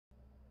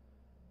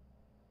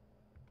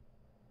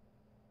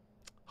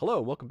Hello,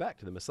 and welcome back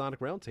to the Masonic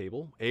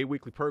Roundtable, a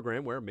weekly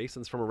program where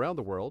Masons from around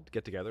the world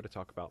get together to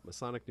talk about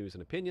Masonic news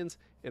and opinions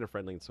in a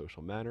friendly and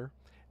social manner.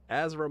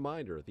 As a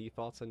reminder, the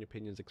thoughts and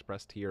opinions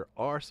expressed here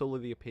are solely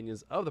the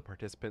opinions of the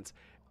participants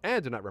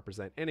and do not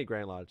represent any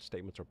Grand Lodge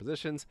statements or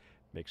positions.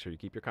 Make sure you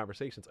keep your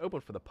conversations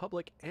open for the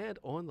public and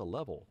on the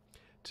level.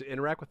 To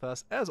interact with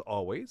us, as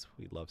always,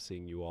 we love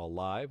seeing you all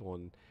live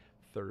on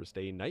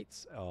Thursday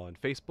nights on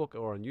Facebook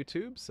or on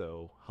YouTube.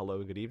 So hello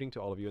and good evening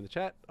to all of you in the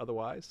chat.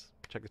 Otherwise,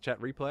 check the chat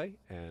replay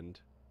and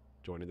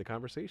join in the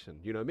conversation.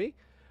 You know me.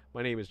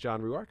 My name is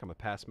John Ruark. I'm a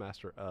past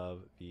master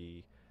of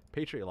the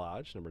Patriot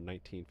Lodge, number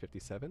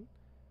 1957.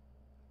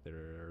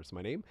 There's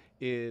my name,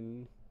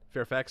 in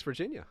Fairfax,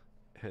 Virginia.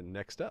 And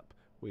next up,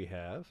 we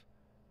have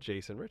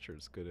Jason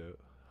Richards.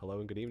 Hello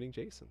and good evening,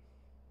 Jason.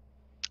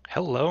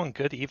 Hello and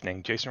good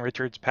evening. Jason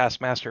Richards, past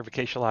master of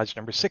Acacia Lodge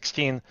number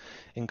 16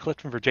 in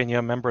Clifton,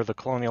 Virginia, member of the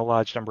Colonial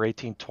Lodge number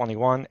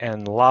 1821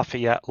 and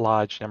Lafayette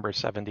Lodge number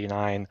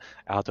 79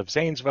 out of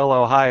Zanesville,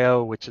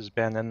 Ohio, which has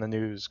been in the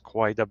news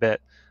quite a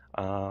bit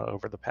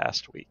over the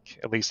past week,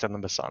 at least in the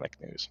Masonic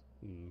news.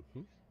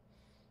 Mm-hmm.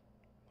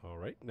 All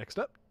right, next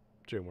up,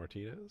 Joe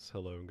Martinez.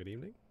 Hello and good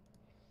evening.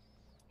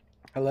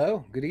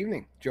 Hello, good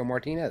evening. Joe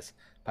Martinez,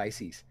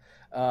 Pisces.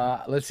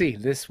 Let's see.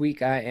 This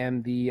week I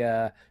am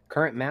the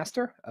current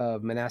master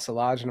of Manassas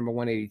Lodge number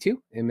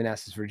 182 in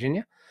Manassas,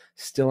 Virginia.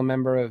 Still a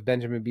member of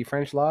Benjamin B.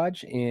 French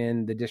Lodge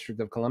in the District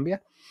of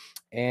Columbia.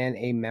 And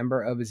a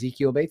member of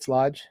Ezekiel Bates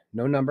Lodge,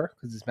 no number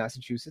because it's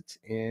Massachusetts,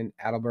 in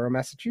Attleboro,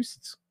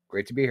 Massachusetts.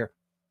 Great to be here.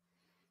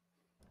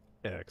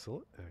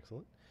 Excellent,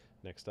 excellent.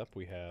 Next up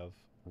we have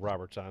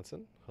Robert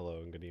Johnson. Hello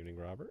and good evening,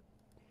 Robert.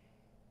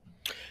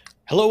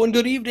 Hello and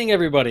good evening,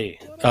 everybody.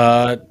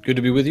 Good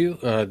to be with you.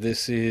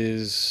 This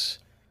is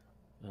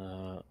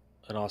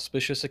an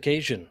auspicious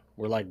occasion.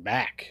 We're like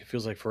back. It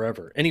feels like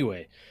forever.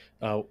 Anyway,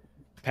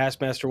 past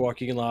Master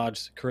Waukegan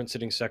Lodge, current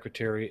sitting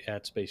secretary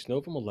at Space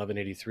Novum,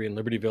 1183 in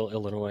Libertyville,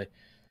 Illinois.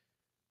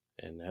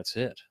 And that's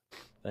it.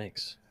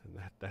 Thanks. And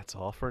that's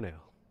all for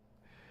now.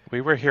 We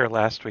were here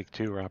last week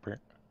too, Robert.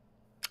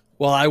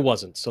 Well, I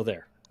wasn't, so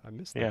there. I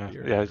missed that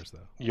beer yeah. though.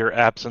 Your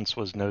absence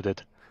was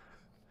noted.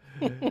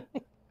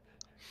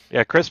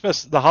 Yeah,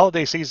 Christmas, the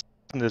holiday season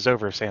is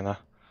over, Santa.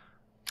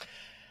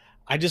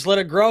 I just let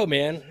it grow,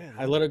 man.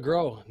 I let it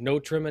grow. No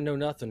trimming, no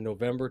nothing.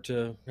 November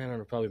to, I don't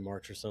know, probably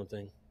March or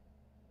something.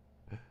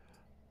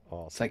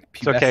 Awesome. It's like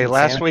It's okay.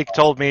 Last week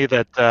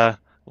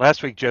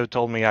Joe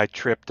told me I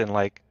tripped and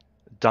like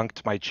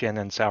dunked my chin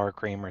in sour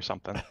cream or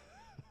something.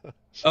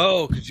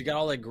 Oh, because you got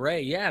all that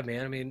gray. Yeah,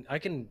 man. I mean, we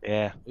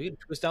can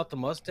twist out the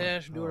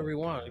mustache and do whatever you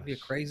want. It'd be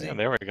crazy. Yeah,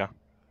 there we go.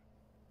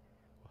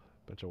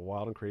 Bunch of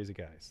wild and crazy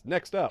guys.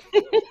 Next up,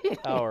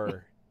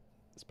 our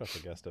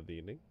special guest of the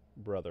evening,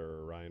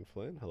 Brother Ryan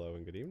Flynn. Hello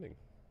and good evening.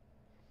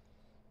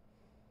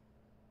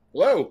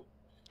 Hello.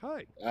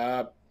 Hi.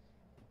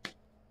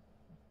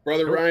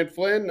 Brother Ryan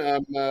Flynn.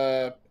 I'm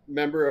a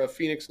member of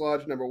Phoenix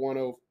Lodge number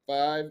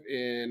 105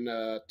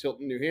 in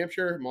Tilton, New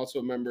Hampshire. I'm also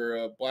a member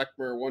of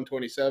Blackmer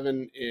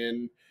 127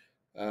 in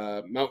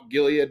Mount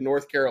Gilead,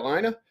 North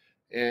Carolina.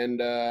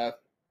 And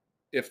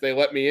if they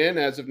let me in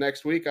as of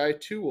next week, I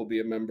too will be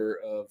a member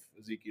of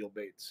Ezekiel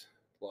Bates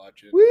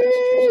Lodge in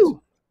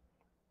Massachusetts.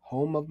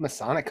 Home of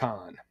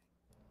Masonicon.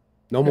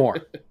 No more.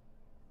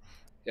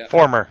 Yeah.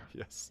 Former.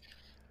 Yes.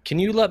 Can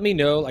you let me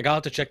know? Like, I'll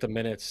have to check the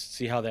minutes,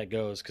 see how that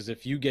goes. Because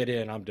if you get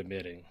in, I'm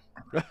demitting.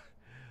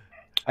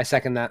 I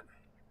second that.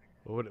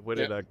 What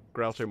did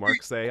Groucho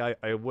Marx say?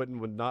 I would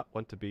not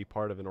want to be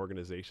part of an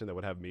organization that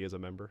would have me as a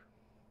member.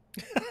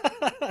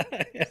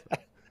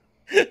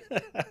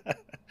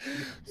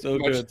 So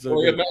good. So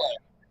good.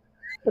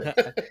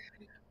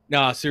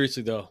 No,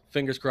 seriously, though.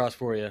 Fingers crossed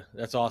for you.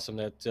 That's awesome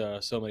that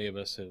so many of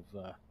us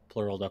have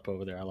pluraled up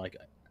over there. I like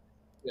it.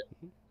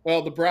 Yeah.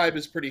 Well, the bribe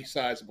is pretty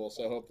sizable,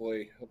 so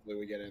hopefully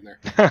we get in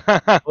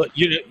there. Well,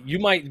 you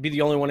might be the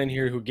only one in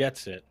here who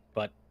gets it,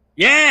 but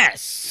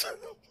yes!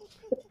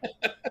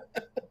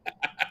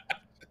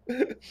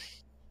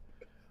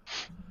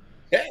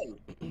 Hey!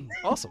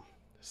 Awesome.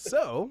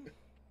 So,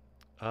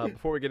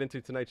 before we get into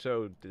tonight's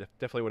show,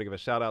 definitely want to give a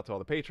shout out to all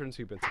the patrons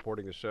who've been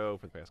supporting the show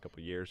for the past couple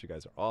of years. You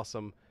guys are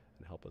awesome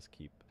and help us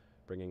keep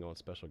bringing on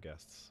special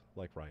guests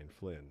like Ryan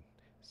Flynn.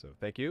 So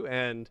thank you.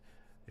 And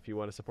if you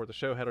want to support the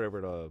show, head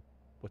over to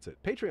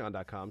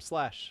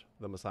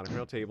patreon.com/the Masonic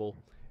Roundtable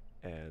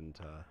and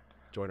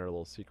join our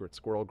little secret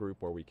squirrel group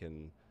where we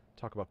can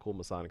talk about cool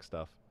Masonic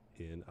stuff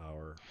in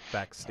our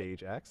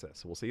backstage access.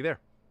 So we'll see you there.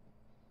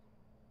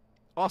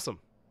 Awesome.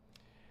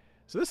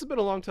 So this has been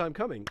a long time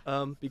coming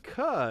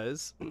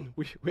because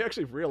we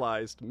actually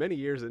realized many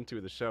years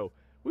into the show,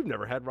 we've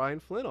never had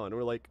Ryan Flynn on. And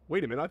we're like,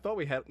 wait a minute, I thought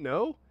we had,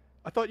 no?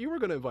 I thought you were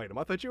going to invite him.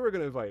 I thought you were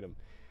going to invite him.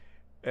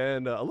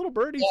 And a little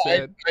birdie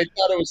said... I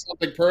thought it was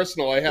something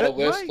personal. I had a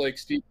list right. like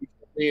Steve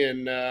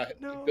and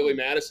Billy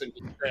Madison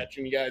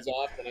scratching you guys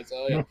off, and I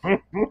tell you.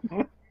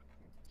 Do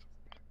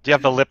you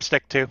have the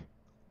lipstick too?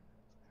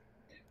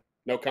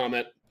 No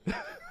comment.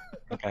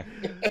 Okay.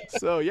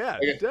 So yeah,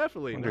 Okay.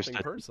 definitely Understood.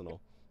 nothing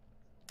personal.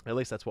 At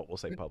least that's what we'll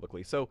say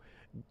publicly. So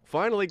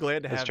finally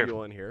glad to That's have true.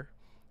 you on here.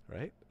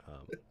 right?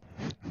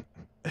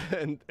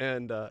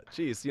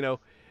 Geez,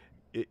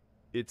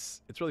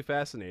 it's really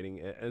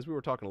fascinating. As we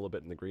were talking a little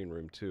bit in the green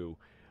room too,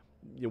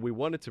 we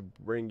wanted to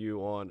bring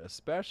you on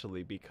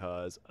especially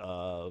because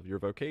of your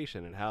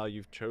vocation and how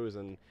you've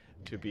chosen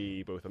to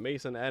be both a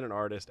Mason and an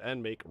artist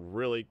and make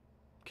really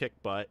kick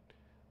butt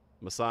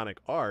Masonic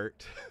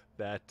art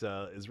that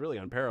is really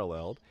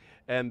unparalleled,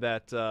 and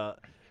that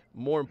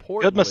more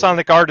importantly, Good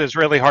Masonic art is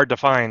really hard to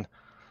find.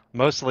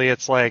 Mostly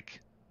it's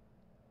like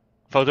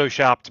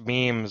photoshopped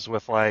memes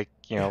with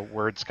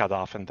words cut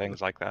off and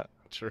things like that.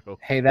 True.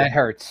 Hey, that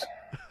hurts.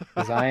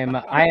 Because I am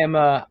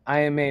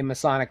a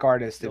Masonic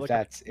artist. You're If like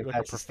that's you're if like a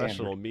that's the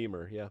professional standard.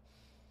 memer, yeah.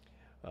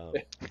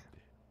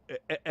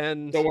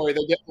 And Don't worry,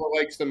 they get more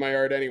likes than my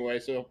art anyway.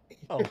 So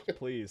oh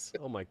please,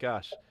 oh my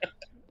gosh,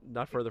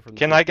 not further from the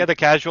Can truth. I get a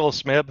casual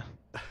smib?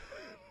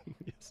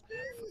 Yes.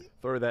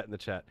 Throw that in the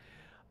chat.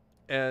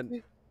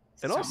 And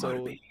So also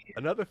motivating.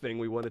 another thing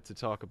we wanted to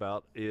talk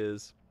about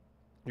is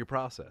your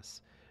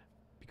process,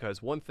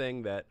 because one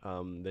thing that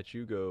that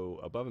you go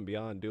above and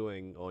beyond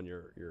doing on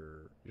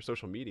your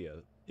social media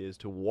is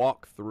to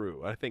walk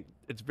through. I think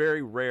it's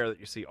very rare that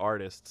you see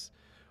artists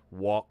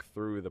walk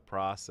through the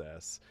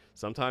process,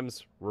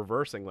 sometimes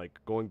reversing, like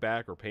going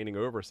back or painting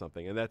over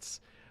something, and that's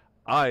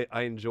I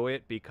enjoy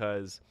it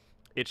because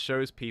it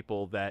shows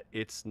people that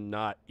it's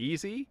not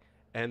easy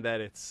and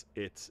that it's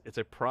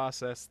a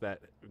process that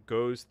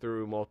goes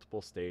through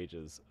multiple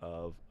stages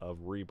of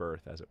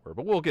rebirth, as it were.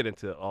 But we'll get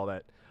into all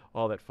that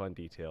fun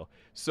detail.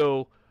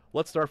 So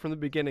let's start from the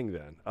beginning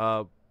then.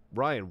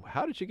 Ryan,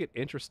 how did you get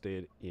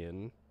interested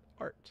in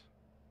art?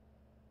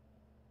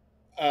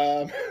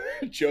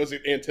 Joe's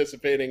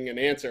anticipating an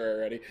answer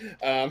already.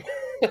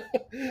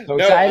 So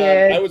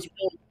excited. I was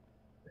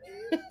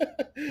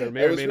There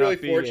may I or was may really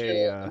not be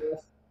fortunate.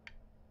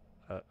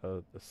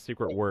 a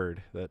secret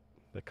word that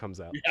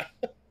comes out.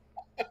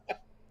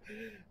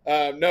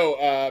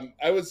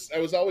 I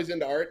was always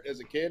into art as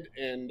a kid,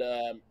 and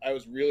I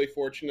was really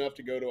fortunate enough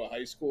to go to a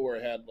high school where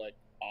I had like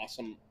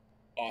awesome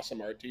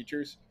art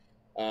teachers.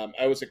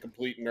 I was a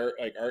complete nerd,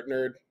 like art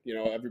nerd.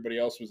 Everybody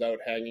else was out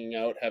hanging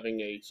out,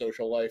 having a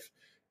social life,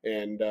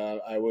 and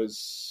I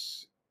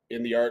was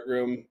in the art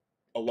room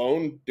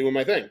alone doing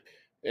my thing,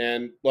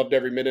 and loved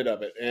every minute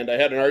of it. And I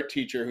had an art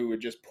teacher who would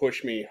just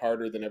push me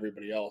harder than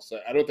everybody else.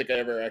 I don't think I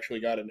ever actually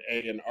got an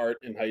A in art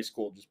in high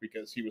school, just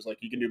because he was like,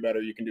 "You can do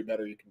better. You can do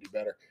better. You can do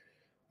better."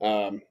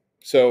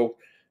 So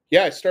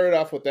yeah, I started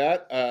off with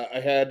that.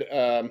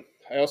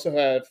 I also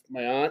have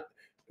my aunt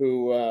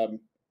who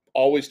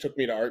always took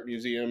me to art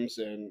museums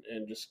and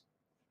just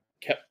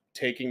kept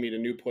taking me to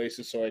new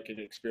places so I could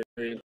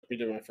experience. Me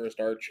to my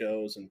first art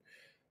shows, and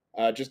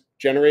just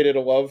generated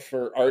a love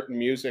for art and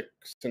music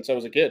since I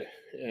was a kid.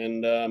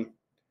 And I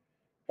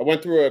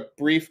went through a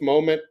brief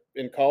moment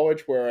in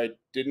college where I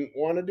didn't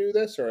want to do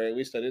this, or at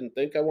least I didn't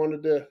think I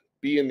wanted to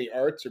be in the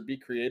arts or be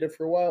creative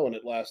for a while, and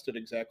it lasted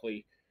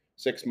exactly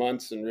 6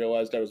 months, and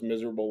realized I was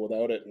miserable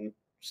without it, and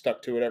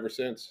stuck to it ever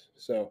since.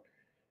 So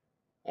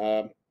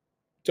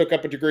took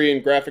up a degree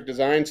in graphic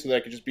design so that I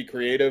could just be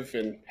creative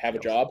and have a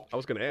job. I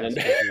was going to ask,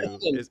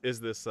 is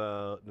this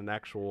an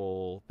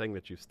actual thing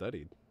that you've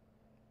studied?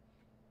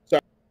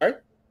 Sorry?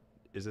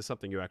 Is this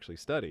something you actually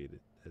studied,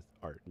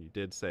 art? You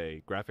did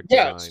say graphic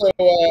Yeah, design. so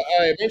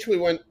I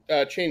eventually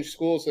changed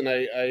schools, and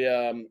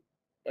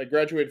I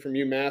graduated from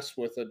UMass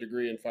with a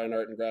degree in fine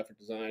art and graphic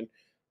design.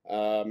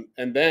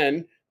 And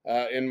then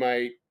in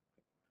my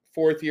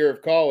fourth year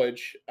of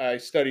college, I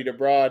studied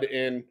abroad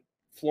in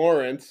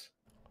Florence.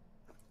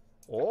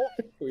 Oh.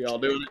 We all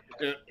do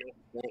it.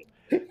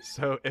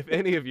 So if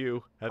any of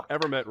you have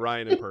ever met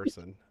Ryan in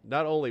person,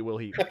 not only will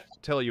he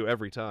tell you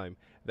every time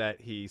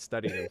that he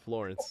studied in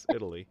Florence,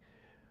 Italy,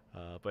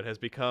 but has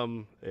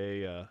become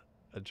a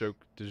joke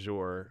du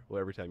jour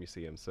every time you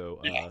see him. So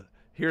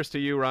here's to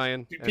you,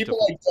 Ryan. People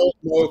I don't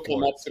know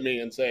come up to me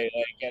and say,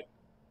 like,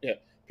 yeah.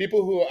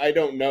 People who I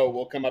don't know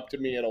will come up to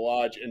me at a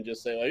lodge and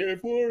just say, like, "Hey,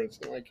 Florence."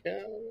 I'm like,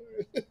 yeah.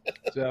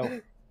 So,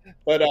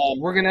 but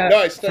we're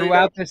gonna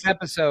throughout this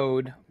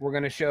episode, we're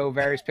gonna show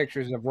various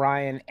pictures of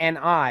Ryan and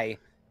I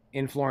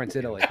in Florence,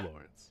 Italy.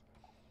 Florence.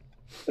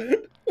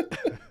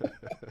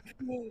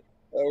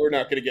 We're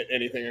not going to get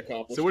anything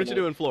accomplished. So what did you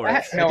do in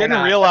Florence? I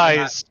didn't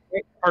realize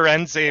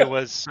Firenze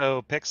was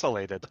so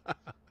pixelated.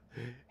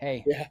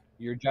 Hey,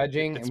 you're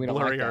judging, it's and we don't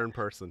like that. in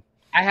person.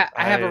 I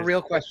have a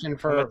real question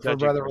for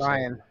Brother person.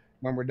 Ryan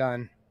when we're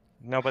done.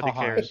 Nobody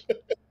cares. I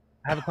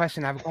have a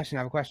question.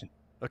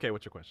 Okay,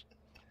 what's your question?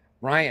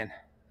 Ryan.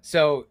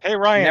 So hey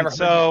Ryan,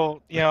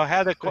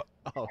 had a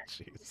oh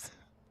jeez.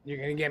 You're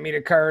gonna get me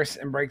to curse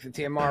and break the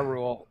TMR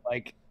rule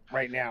like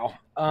right now.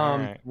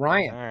 Ryan.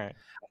 All right.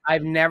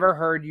 I've never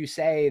heard you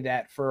say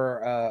that for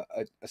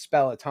a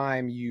spell of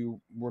time you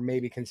were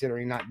maybe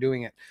considering not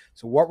doing it.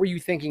 So what were you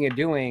thinking of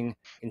doing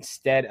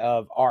instead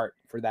of art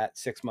for that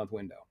 6-month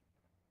window?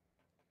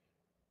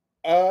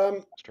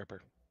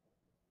 Stripper.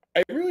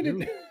 I really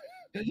didn't.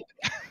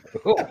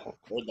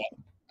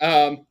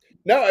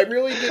 No, I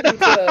really didn't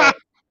have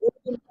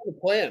a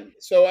plan.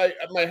 So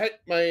my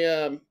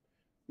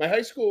my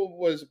high school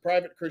was a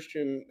private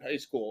Christian high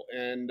school,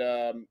 and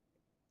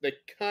they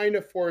kind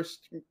of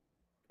forced,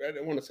 I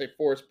don't want to say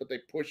forced, but they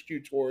pushed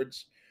you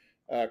towards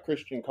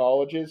Christian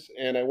colleges.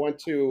 And I went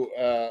to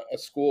a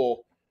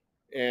school,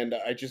 and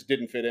I just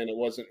didn't fit in. It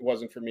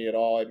wasn't for me at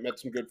all. I met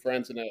some good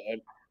friends, and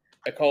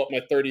I call it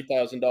my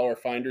 $30,000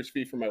 finder's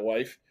fee for my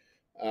wife,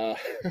 uh,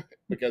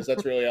 because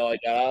that's really all I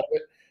got out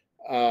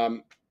of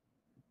it.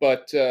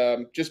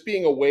 But just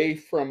being away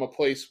from a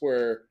place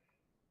where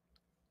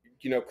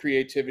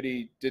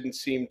creativity didn't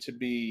seem to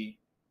be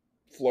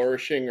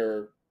flourishing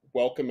or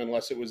welcome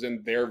unless it was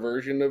in their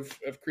version of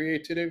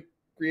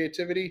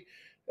creativity,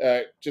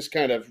 just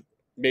kind of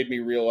made me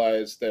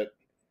realize that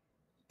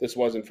this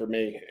wasn't for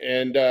me.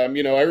 And I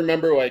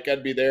remember like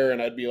I'd be there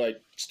and I'd be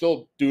like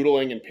still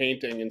doodling and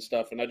painting and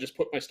stuff, and I just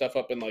put my stuff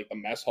up in like the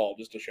mess hall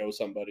just to show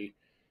somebody.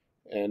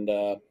 And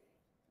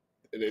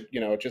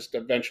it just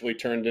eventually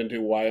turned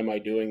into, why am I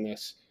doing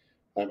this?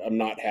 I'm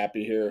not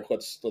happy here.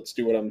 Let's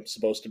do what I'm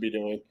supposed to be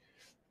doing.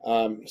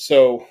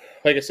 So,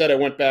 like I said, I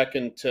went back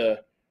into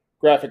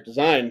graphic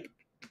design,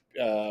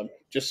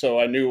 just so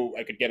I knew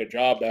I could get a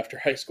job after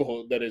high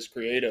school that is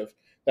creative.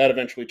 That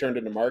eventually turned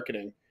into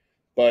marketing.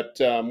 But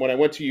when I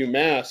went to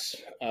UMass,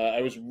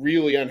 I was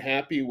really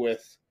unhappy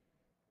with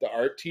the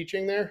art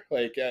teaching there.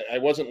 Like I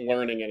wasn't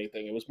learning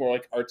anything. It was more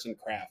like arts and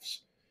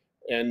crafts,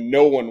 and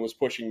no one was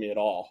pushing me at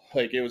all.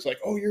 Like it was like,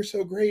 oh, you're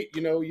so great.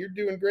 You're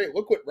doing great.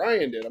 Look what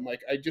Ryan did. I'm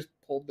like, I just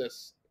pulled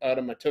this out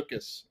of my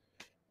tuchus.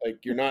 Like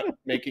you're not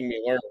making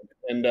me learn.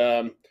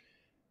 And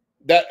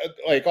that,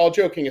 like, all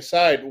joking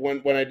aside,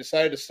 when I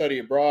decided to study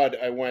abroad,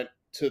 I went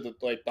to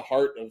the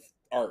heart of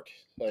art.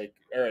 Like,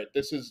 all right,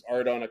 this is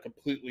art on a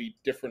completely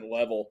different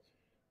level.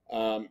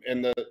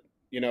 And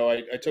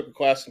I took a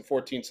class in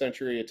 14th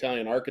century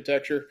Italian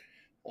architecture,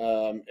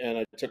 and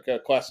I took a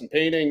class in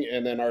painting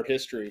and then art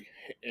history.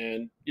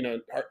 And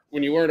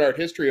when you learn art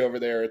history over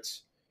there,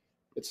 it's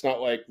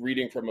not like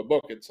reading from a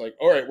book. It's like,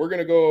 all right, we're going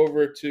to go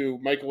over to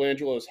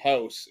Michelangelo's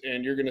house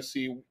and you're going to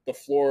see the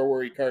floor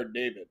where he carved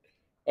David.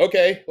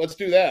 Okay, let's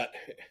do that.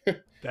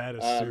 That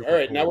is All super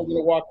right, cool. now we're going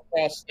to walk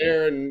across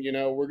there, and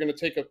we're going to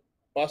take a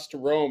bus to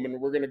Rome,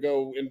 and we're going to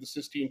go into the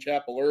Sistine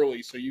Chapel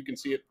early so you can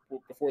see it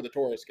before the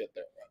tourists get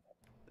there.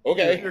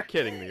 Okay. You're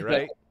kidding me,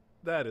 right?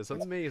 That is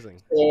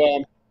amazing.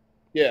 So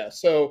yeah,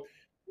 so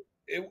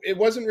it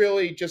wasn't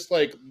really just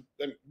like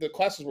the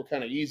classes were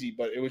kind of easy,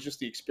 but it was just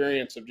the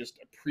experience of just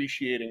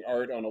appreciating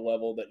art on a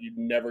level that you'd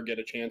never get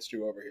a chance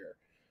to over here.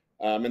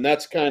 And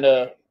that's kind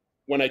of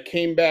when I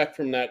came back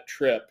from that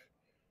trip.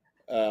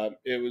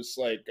 It was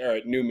like, all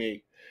right, new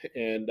me.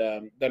 And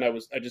then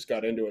I just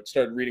got into it,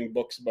 started reading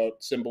books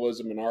about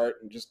symbolism and art,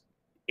 and just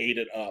ate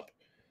it up.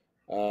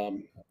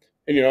 And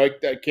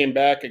I came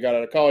back, I got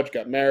out of college,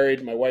 got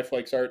married. My wife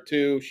likes art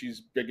too.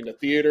 She's big into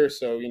theater.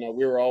 So,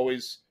 we were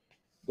always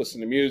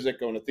listening to music,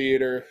 going to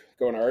theater,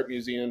 going to art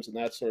museums and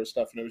that sort of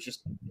stuff. And it was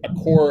just a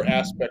core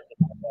aspect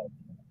of my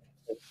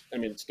life. I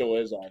mean, it still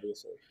is,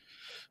 obviously.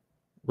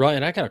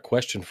 Ryan, I got a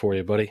question for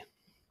you, buddy.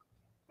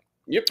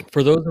 Yep.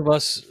 For those of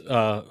us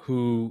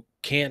who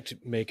can't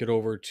make it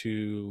over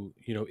to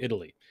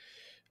Italy,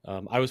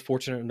 I was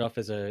fortunate enough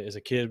as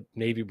a kid,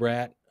 Navy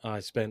brat. I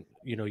spent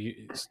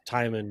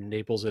time in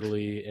Naples,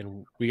 Italy,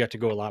 and we got to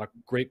go a lot of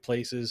great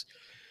places.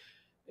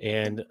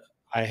 And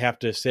I have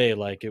to say,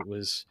 like, it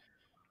was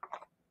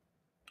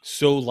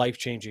so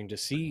life-changing to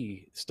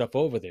see stuff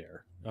over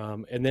there.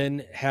 And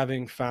then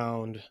having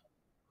found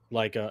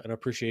like an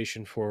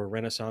appreciation for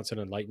Renaissance and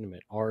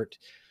Enlightenment art,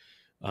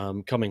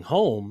 coming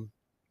home,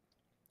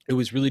 it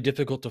was really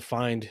difficult to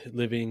find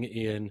living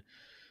in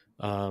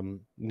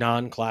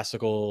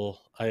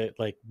non-classical,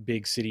 like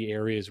big city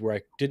areas where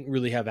I didn't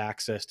really have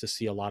access to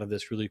see a lot of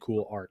this really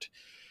cool art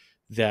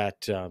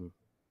that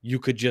you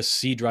could just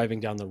see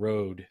driving down the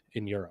road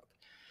in Europe.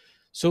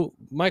 So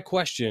my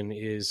question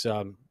is,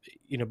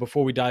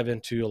 before we dive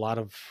into a lot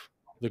of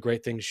the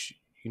great things,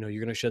 you're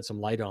going to shed some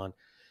light on,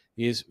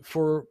 is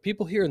for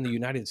people here in the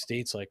United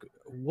States, like,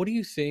 what do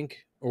you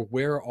think, or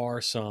where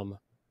are some,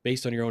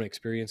 based on your own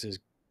experiences,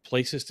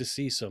 places to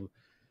see some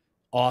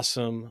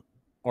awesome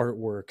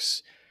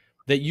artworks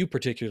that you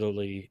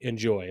particularly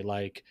enjoy?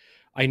 Like,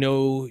 I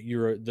know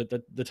you're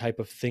the type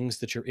of things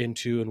that you're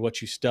into and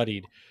what you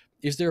studied.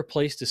 Is there a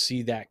place to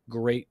see that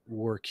great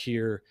work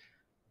here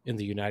in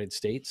the United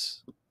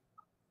States?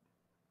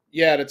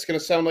 Yeah, and it's going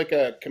to sound like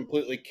a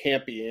completely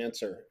campy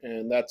answer,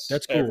 and that's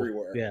That's cool.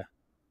 everywhere. Yeah.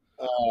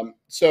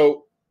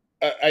 So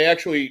I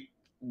actually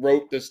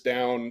wrote this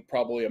down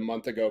probably a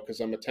month ago because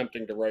I'm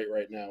attempting to write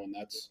right now, and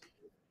that's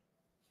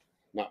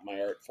not my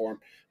art form.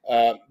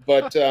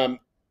 But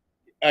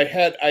I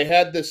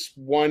had this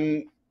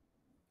one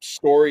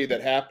story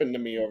that happened to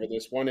me over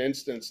this one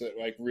instance that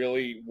like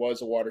really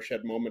was a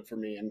watershed moment for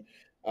me.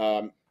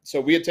 And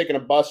so we had taken a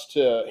bus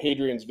to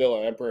Hadrian's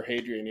villa, Emperor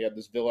Hadrian. He had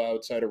this villa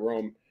outside of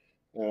Rome,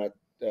 a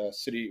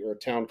city or a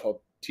town called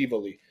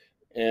Tivoli.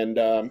 And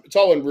it's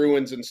all in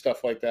ruins and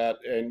stuff like that.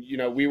 And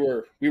we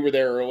were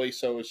there early,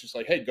 so it was just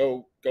like, hey,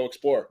 go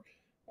explore.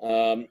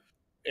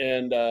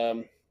 And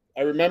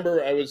I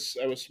remember I was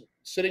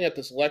sitting at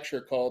this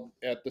lecture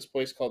at this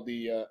place called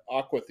the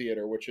Aqua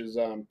Theater, which is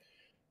a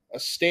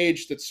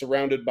stage that's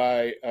surrounded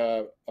by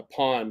a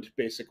pond,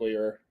 basically,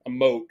 or a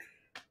moat,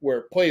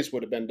 where plays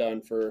would have been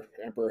done for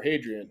Emperor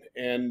Hadrian.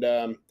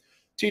 And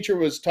teacher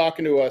was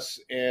talking to us,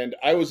 and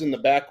I was in the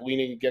back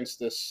leaning against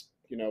this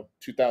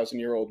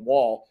 2,000-year-old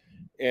wall,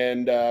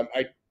 and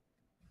I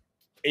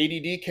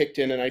ADD kicked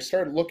in, and I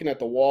started looking at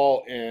the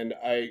wall, and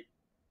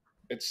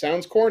it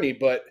sounds corny,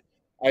 but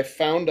I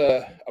found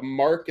a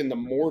mark in the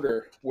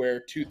mortar where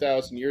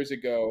 2,000 years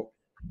ago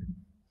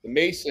the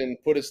mason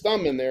put his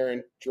thumb in there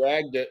and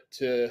dragged it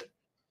to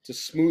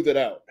smooth it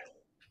out,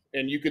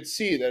 and you could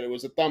see that it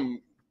was a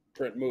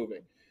thumbprint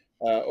moving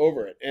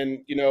over it.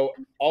 And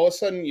all of a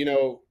sudden,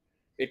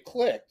 it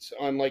clicked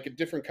on like a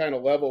different kind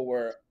of level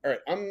where, all right,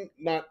 I'm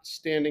not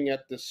standing in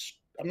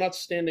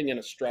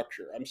a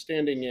structure. I'm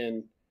standing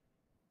in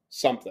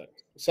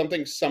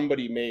something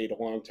somebody made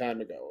a long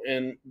time ago.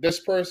 And this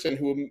person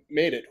who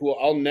made it, who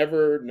I'll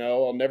never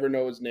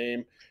know his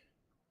name,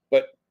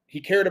 but he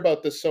cared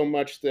about this so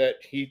much that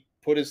he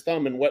put his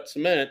thumb in wet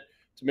cement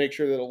to make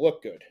sure that it'll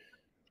look good.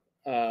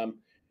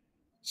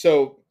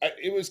 So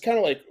it was kind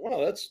of like, wow,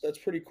 that's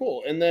pretty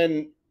cool. And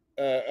then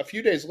a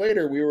few days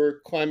later, we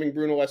were climbing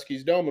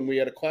Brunelleschi's dome, and we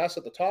had a class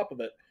at the top of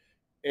it.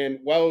 And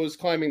while I was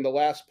climbing the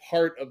last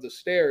part of the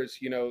stairs,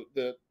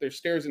 there's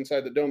stairs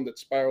inside the dome that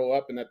spiral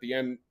up, and at the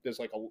end there's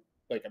like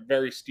a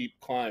very steep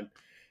climb.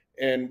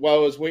 And while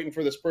I was waiting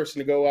for this person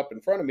to go up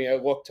in front of me, I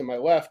looked to my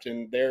left,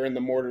 and there in the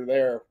mortar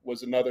there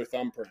was another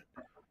thumbprint.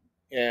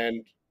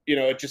 And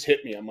it just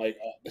hit me. I'm like,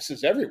 oh, this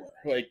is everywhere.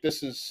 Like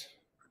this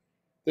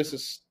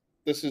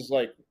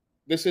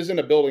isn't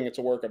a building; it's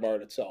a work of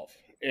art itself.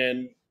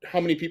 And how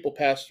many people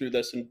pass through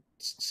this and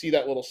see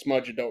that little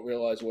smudge and don't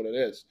realize what it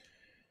is?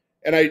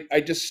 And I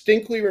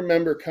distinctly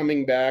remember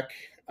coming back,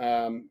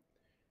 and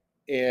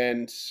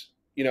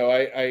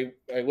I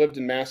lived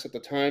in Mass at the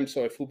time,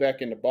 so I flew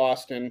back into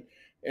Boston.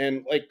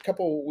 And like a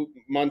couple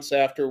months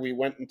after, we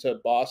went into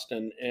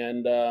Boston,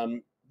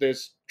 and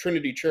there's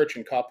Trinity Church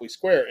in Copley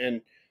Square,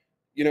 and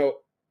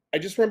I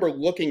just remember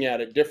looking at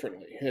it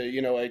differently.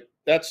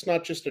 That's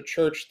not just a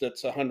church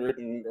that's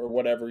 100 or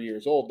whatever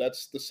years old.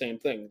 That's the same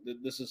thing.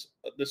 This is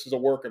a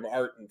work of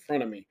art in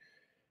front of me,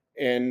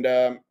 and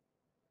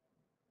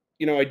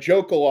I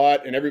joke a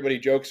lot, and everybody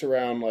jokes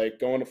around like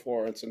going to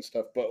Florence and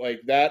stuff, but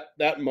like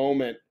that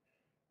moment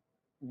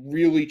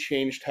really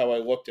changed how I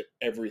looked at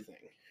everything.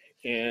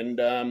 And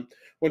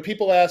when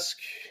people ask,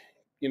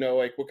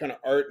 like what kind of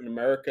art in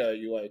America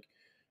you like,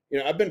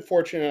 I've been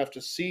fortunate enough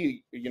to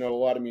see, a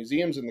lot of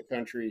museums in the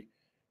country.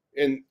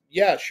 And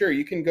yeah, sure,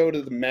 you can go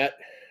to the Met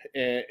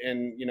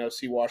and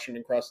see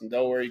Washington Cross in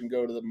Delaware. You can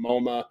go to the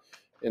MoMA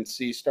and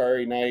see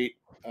Starry Night.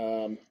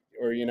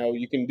 Or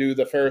you can do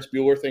the Ferris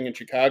Bueller thing in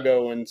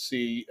Chicago and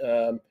see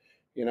a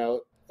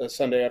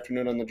Sunday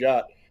afternoon on the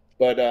Jot.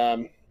 But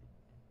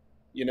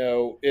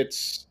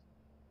it's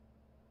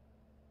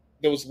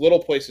those little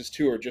places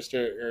too are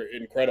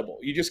incredible.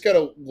 You just got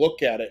to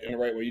look at it in the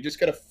right way. You just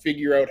got to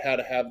figure out how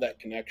to have that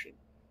connection.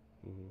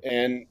 Mm-hmm.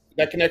 And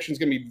that connection is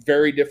going to be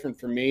very different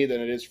for me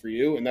than it is for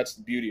you, and that's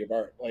the beauty of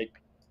art. Like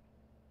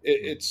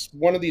it's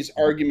one of these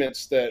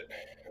arguments that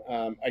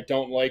I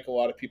don't like a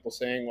lot of people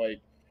saying,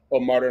 like, oh,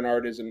 modern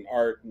art isn't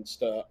art and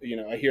stuff.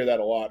 I hear that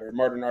a lot, or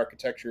modern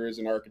architecture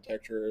isn't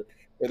architecture,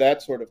 or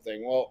that sort of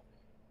thing. Well,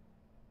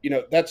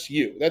 that's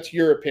you. That's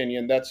your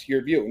opinion. That's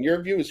your view. And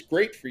your view is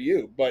great for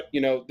you. But,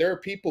 there are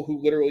people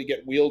who literally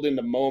get wheeled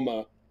into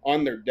MoMA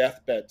on their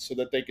deathbed so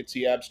that they could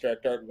see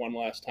abstract art one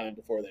last time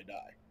before they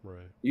die.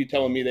 Right. You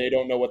telling me they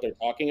don't know what they're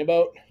talking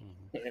about?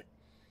 Mm-hmm.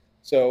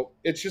 So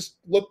it's just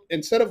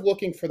instead of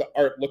looking for the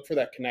art, look for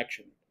that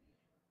connection.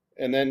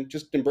 And then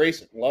just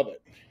embrace it and love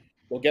it.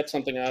 We'll get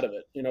something out of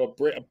it.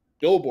 A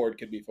billboard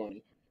could be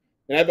funny.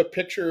 And I have a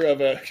picture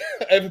of a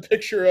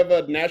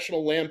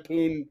National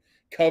Lampoon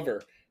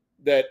cover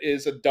that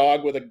is a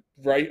dog with a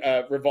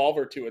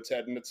revolver to its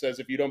head, and it says,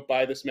 "If you don't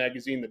buy this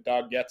magazine, the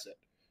dog gets it."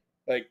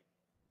 Like,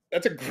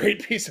 that's a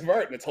great piece of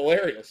art, and it's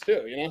hilarious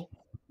too.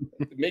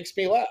 It makes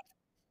me laugh.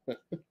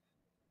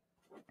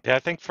 Yeah, I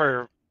think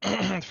for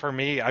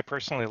me, I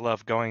personally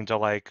love going to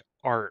like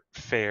art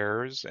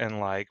fairs and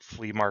like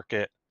flea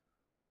market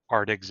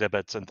art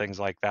exhibits and things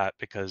like that,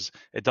 because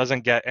it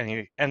doesn't get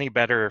any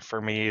better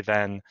for me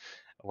than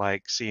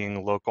like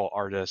seeing local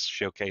artists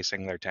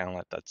showcasing their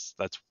talent. That's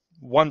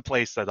one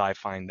place that I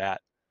find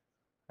that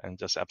and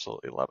just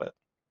absolutely love it.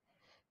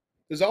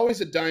 There's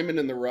always a diamond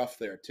in the rough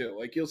there too.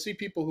 Like you'll see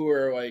people who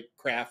are like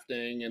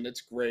crafting and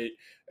it's great,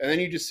 and then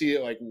you just see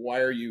it like, why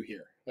are you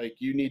here? Like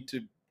you need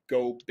to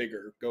go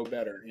bigger, go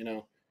better,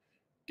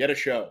 get a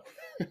show,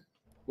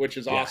 which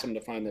is awesome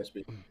to find those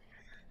people.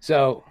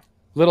 So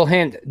little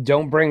hint,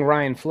 don't bring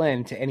Ryan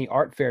Flynn to any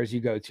art fairs you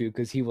go to,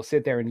 because he will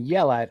sit there and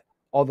yell at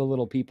all the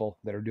little people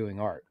that are doing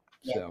art.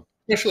 Yeah. So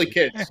especially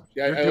kids.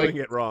 You're doing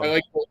it wrong.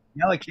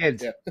 Yell at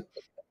kids. Yeah.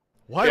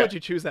 Why would you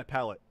choose that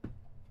palette?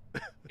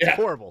 It's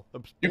horrible.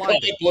 You call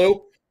it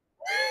blue?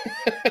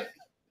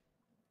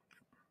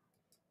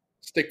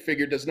 Stick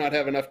figure does not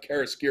have enough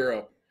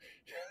chiaroscuro.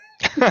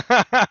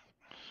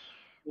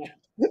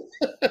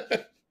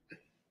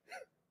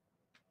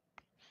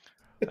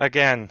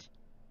 Again,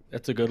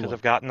 That's a good could one.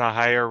 have gotten a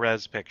higher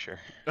res picture.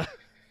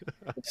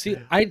 See,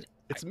 I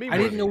It's me.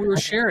 didn't know we were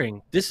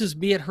sharing. This is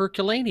me at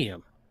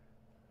Herculaneum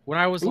when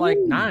I was like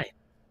Ooh. 9.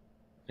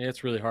 Yeah,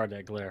 it's really hard,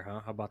 that glare,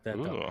 huh? How about that,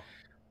 though? Ooh.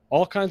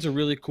 All kinds of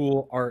really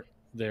cool art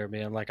there,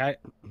 man. Like,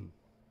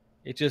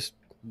 it just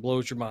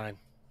blows your mind.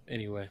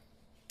 Anyway,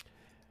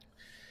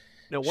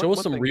 Now, show us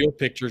one some thing- real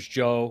pictures,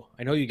 Joe.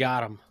 I know you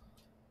got them.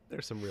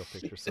 There's some real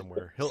pictures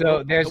somewhere.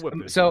 So there's he'll whip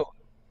those so. out.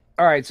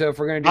 All right, so if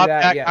we're gonna do Not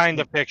that, that yeah, kind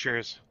of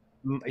pictures.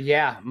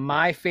 yeah.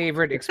 My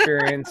favorite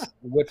experience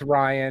with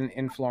Ryan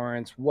in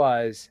Florence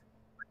was,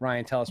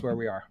 Ryan, tell us where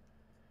we are.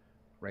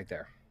 Right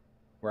there.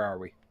 Where are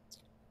we?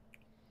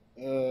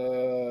 I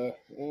don't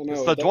know. It's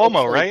the That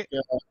Duomo, looks like,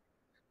 right?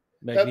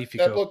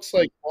 Magnifico. that looks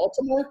like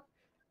Baltimore.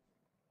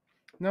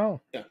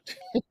 No. Yeah.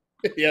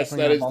 Yes, Definitely that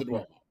not is the Baltimore.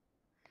 Duomo.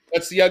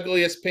 That's the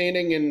ugliest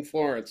painting in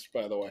Florence,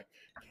 by the way.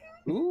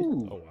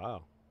 Ooh. Oh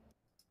wow.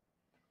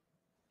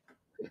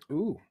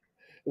 Ooh.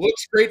 It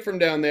looks great from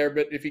down there,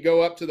 but if you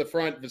go up to the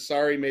front,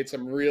 Vasari made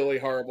some really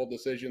horrible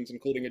decisions,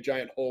 including a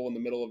giant hole in the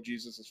middle of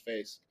Jesus's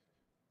face.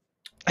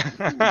 Did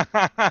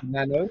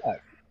not know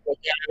that. Look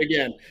at it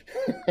again.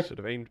 Should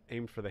have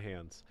aimed for the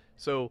hands.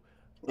 So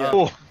Yeah.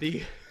 Oh,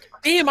 the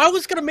Damn, I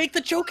was gonna make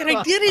the joke and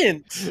I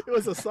didn't. it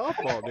was a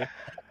softball, man.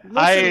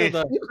 Listen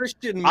to the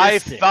Christian I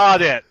mystic.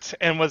 thought it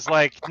and was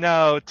like,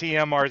 no,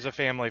 TMR is a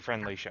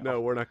family-friendly show.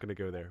 No, we're not going to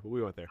go there.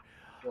 We went there.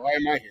 Why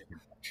am I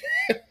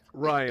here?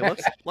 Ryan,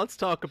 let's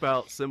talk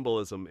about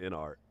symbolism in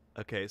art.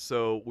 Okay,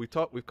 so we've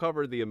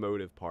covered the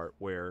emotive part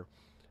where,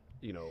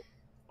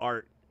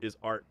 art is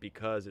art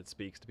because it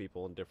speaks to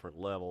people on different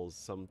levels.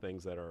 Some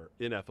things that are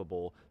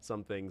ineffable,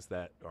 some things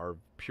that are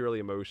purely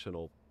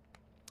emotional,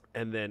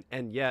 and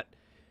yet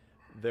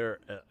there.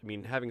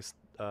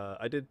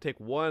 I did take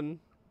one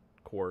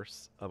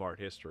course of art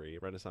history,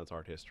 Renaissance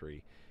art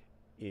history,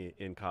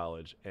 in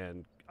college,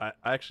 and I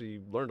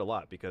actually learned a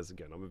lot because,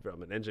 again, I'm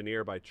an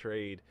engineer by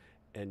trade,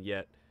 and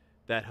yet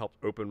that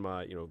helped open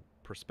my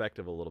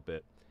perspective a little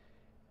bit,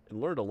 and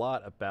learned a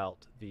lot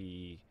about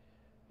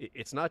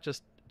it's not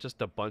just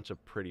a bunch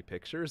of pretty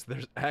pictures.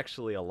 There's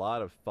actually a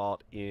lot of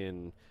thought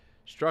in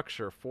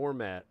structure,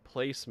 format,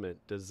 placement,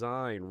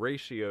 design,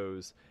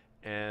 ratios,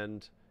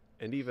 and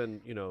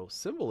even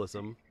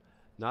symbolism,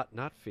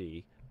 not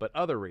fee, but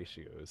other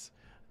ratios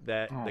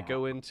that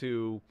go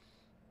into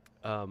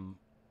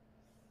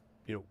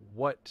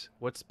what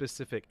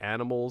specific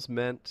animals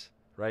meant,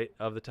 right,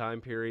 of the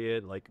time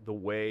period, like the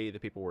way the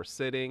people were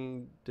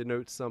sitting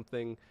denotes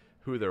something,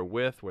 who they're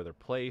with, where they're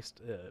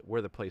placed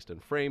in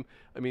frame.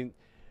 I mean,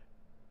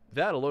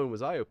 that alone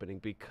was eye-opening,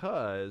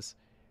 because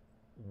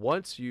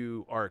once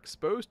you are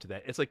exposed to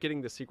that, it's like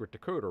getting the secret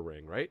decoder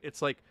ring, right?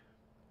 It's like,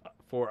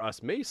 for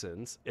us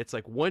Masons, it's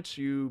like once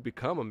you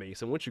become a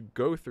Mason, once you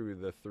go through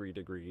the 3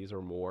 degrees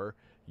or more,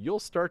 you'll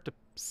start to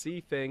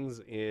see things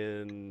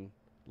in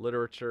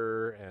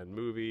literature and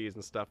movies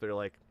and stuff that are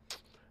like,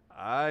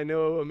 I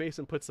know a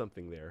Mason put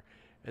something there.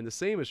 And the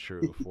same is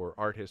true for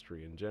art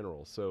history in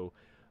general. So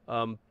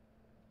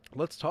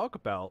let's talk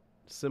about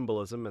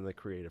symbolism and the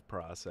creative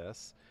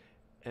process,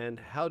 and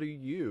how do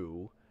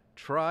you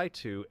try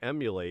to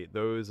emulate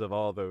those of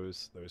all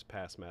those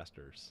past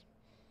masters?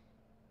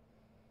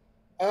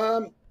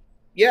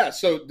 Yeah,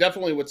 so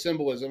definitely with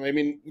symbolism. I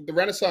mean, the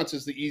Renaissance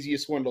is the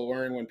easiest one to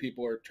learn when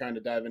people are trying to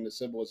dive into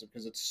symbolism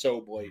because it's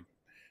so blatant.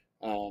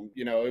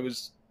 It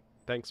was.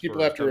 Thanks people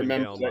for have to dumbing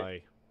remember down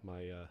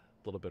my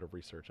little bit of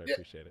research. I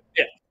appreciate it.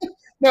 Yeah.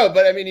 No,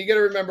 but I mean, you got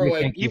to remember,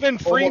 like, Even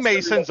almost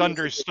Freemasons everybody-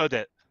 understood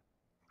it.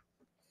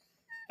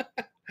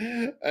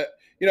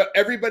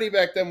 Everybody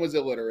back then was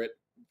illiterate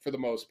for the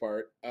most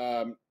part.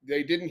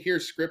 They didn't hear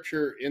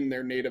scripture in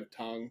their native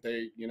tongue.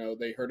 They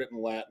heard it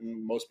in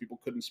Latin. Most people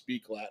couldn't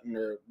speak Latin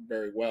or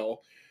very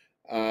well,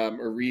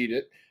 or read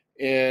it.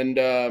 And,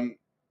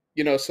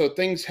 so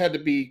things had to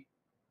be,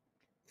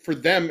 for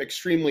them,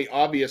 extremely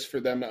obvious for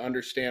them to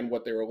understand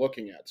what they were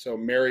looking at. So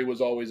Mary was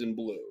always in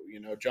blue.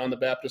 John the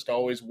Baptist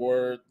always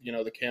wore,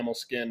 the camel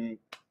skin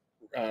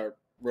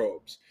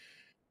robes.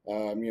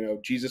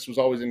 Jesus was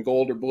always in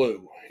gold or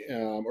blue,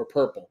 or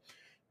purple.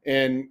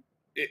 And,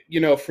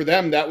 for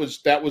them, that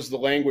was the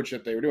language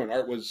that they were doing.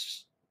 Art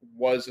was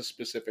a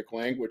specific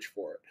language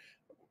for it.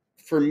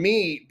 For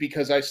me,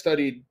 because I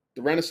studied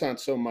the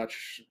Renaissance so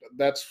much,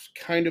 that's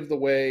kind of the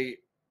way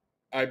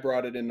I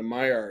brought it into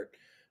my art.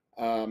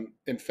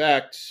 In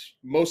fact,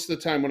 most of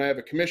the time when I have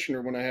a commission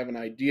or when I have an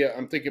idea,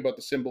 I'm thinking about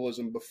the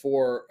symbolism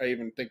before I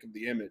even think of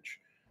the image.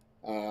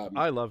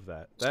 I love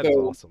that. That is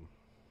awesome.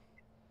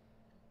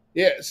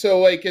 Yeah, so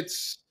like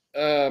it's,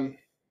 for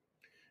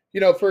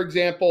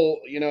example,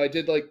 I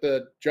did like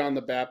the John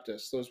the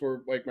Baptist. Those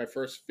were like my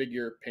first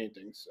figure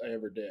paintings I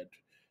ever did.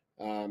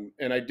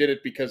 And I did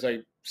it because I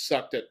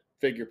sucked at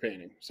figure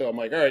painting. So I'm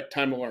like, all right,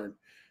 time to learn.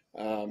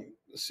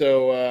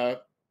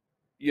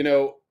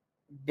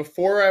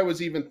 Before I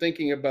was even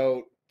thinking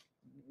about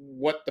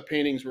what the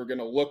paintings were going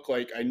to look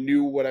like, I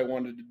knew what I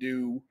wanted to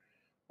do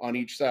on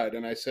each side.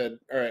 And I said,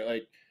 all right,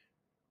 like,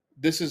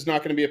 this is not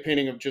going to be a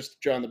painting of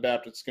just John the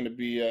Baptist. It's going to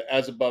be a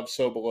as above,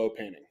 so below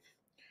painting.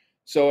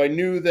 So I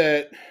knew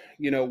that,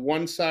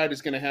 one side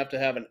is going to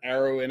have an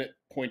arrow in it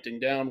pointing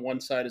down.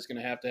 One side is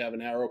going to have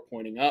an arrow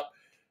pointing up.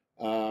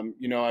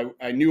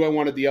 I knew I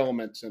wanted the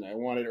elements in it. I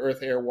wanted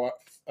earth, air,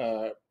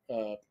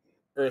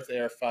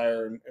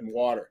 fire, and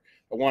water.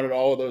 I wanted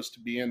all of those to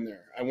be in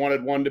there. I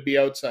wanted one to be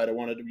outside. I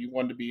wanted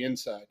one to be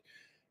inside.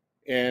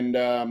 And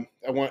and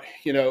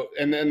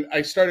then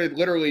I started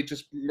literally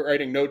just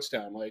writing notes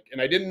down,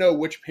 and I didn't know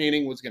which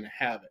painting was going to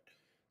have it.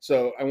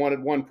 So I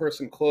wanted one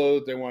person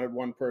clothed. I wanted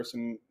one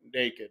person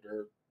naked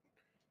or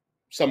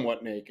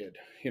somewhat naked.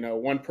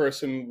 One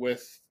person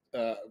with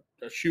a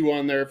shoe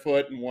on their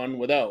foot and one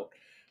without,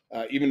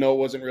 even though it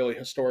wasn't really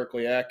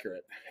historically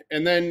accurate.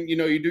 And then, you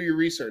do your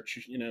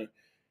research,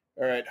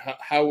 all right,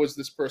 how was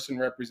this person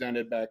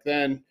represented back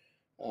then?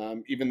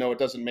 Even though it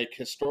doesn't make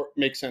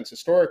sense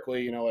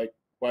historically,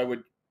 why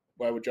would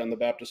John the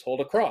Baptist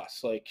hold a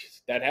cross?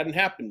 That hadn't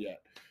happened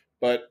yet,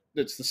 but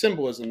it's the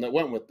symbolism that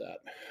went with that.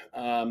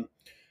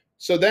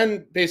 So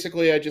then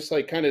basically I just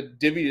kind of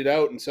divvied it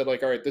out and said all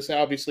right, this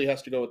obviously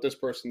has to go with this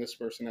person has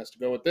to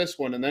go with this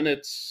one. And then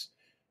it's,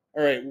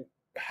 all right,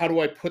 how do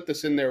I put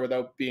this in there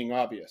without being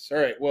obvious? All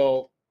right,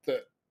 well,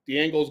 the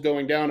angle's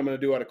going down, I'm going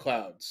to do out of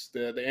clouds.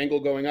 The angle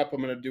going up,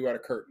 I'm going to do out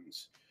of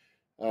curtains,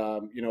 a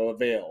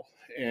veil,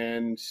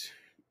 and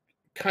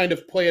kind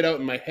of play it out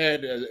in my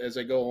head as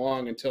I go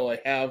along until I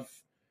have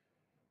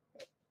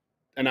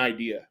an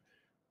idea.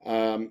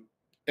 And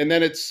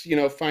then it's,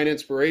 find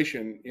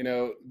inspiration.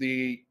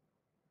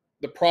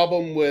 The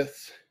problem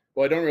with,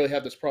 well, I don't really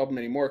have this problem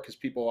anymore because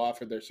people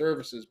offered their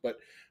services, but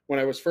when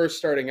I was first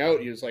starting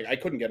out, he was I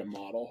couldn't get a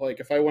model.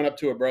 If I went up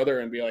to a brother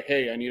and be like,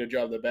 hey, I need a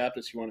job at the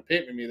Baptist, you want to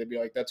paint with me? They'd be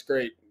like, that's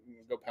great,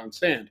 go pound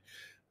sand.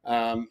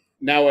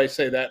 Now I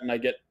say that and I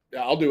get,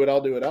 I'll do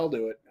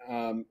it.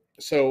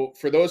 So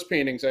for those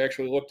paintings, I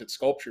actually looked at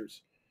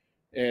sculptures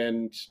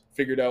and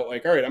figured out all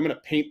right, I'm going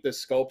to paint this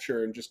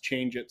sculpture and just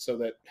change it so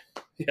that,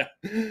 you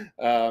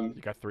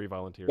got 3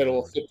 volunteers. That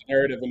will fit the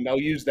narrative, and I'll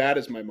use that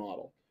as my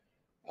model.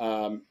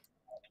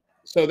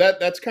 So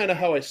that's kind of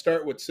how I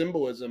start with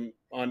symbolism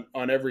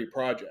on every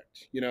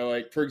project.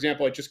 For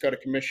example, I just got a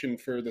commission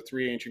for the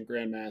 3 ancient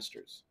Grand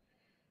Masters.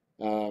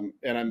 And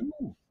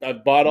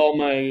I've bought all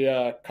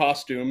my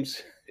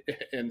costumes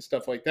and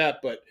stuff like that.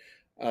 But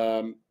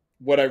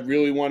what I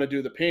really want to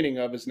do the painting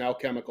of is an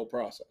alchemical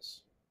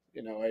process.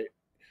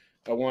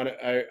 I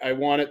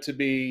want it to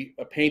be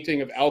a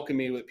painting of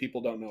alchemy that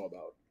people don't know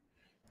about.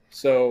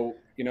 So,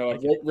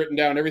 I've written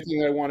down everything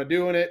that I want to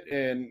do in it,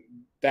 and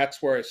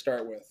that's where I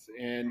start with.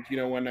 And,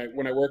 when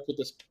I worked with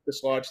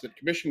this lodge that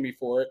commissioned me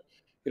for it,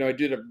 I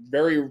did a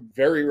very,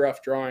 very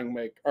rough drawing,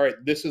 all right,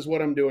 this is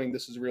what I'm doing.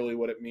 This is really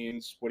what it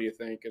means. What do you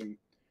think? And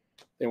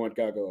they went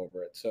gaga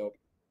over it. So,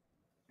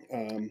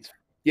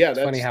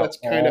 that's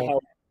kind of how.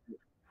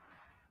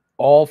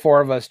 All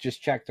 4 of us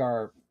just checked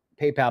our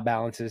PayPal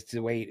balances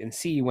to wait and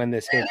see when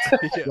this hits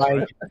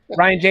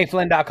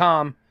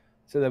RyanJFlynn.com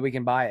so that we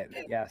can buy it.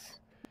 Yes.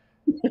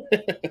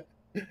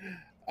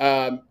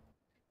 But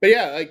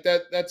yeah,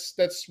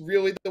 that's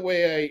really the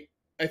way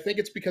I think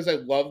it's because I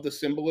love the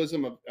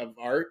symbolism of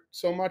art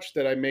so much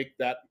that I make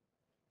that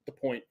the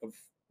point of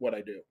what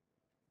I do.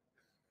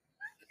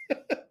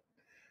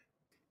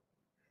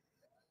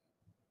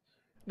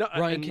 No,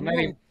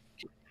 Ryan,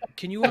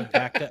 can you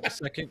unpack that a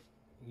second?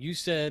 You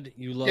said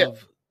you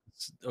love,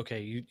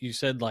 okay, you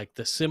said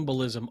the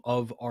symbolism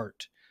of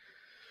art,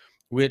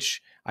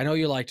 which I know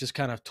you're just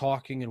kind of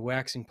talking and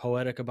waxing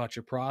poetic about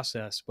your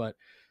process, but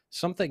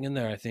something in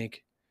there I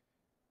think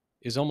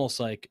is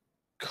almost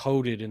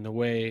coded in the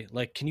way,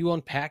 can you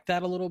unpack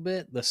that a little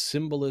bit? The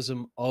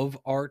symbolism of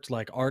art,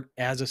 art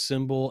as a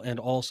symbol and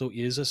also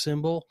is a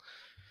symbol.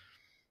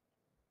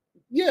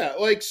 Yeah.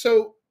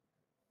 So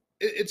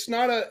it's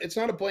not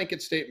a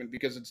blanket statement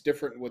because it's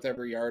different with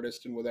every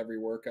artist and with every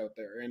work out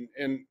there.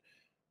 And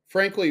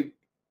frankly,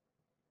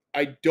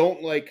 I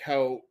don't like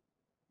how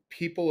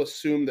people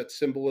assume that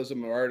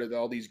symbolism of art are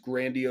all these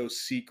grandiose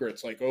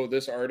secrets. Oh,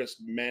 this artist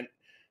meant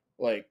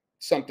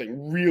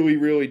something really,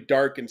 really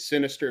dark and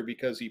sinister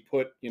because he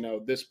put,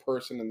 this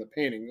person in the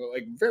painting.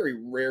 Very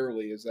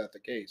rarely is that the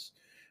case.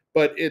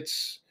 But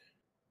it's,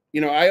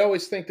 I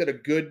always think that a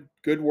good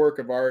work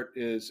of art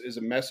is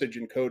a message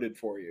encoded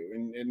for you,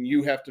 and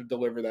you have to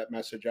deliver that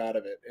message out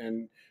of it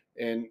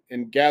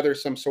and gather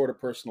some sort of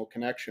personal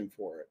connection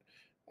for it.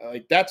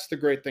 That's the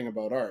great thing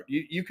about art.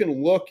 You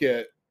can look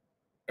at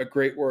a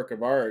great work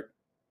of art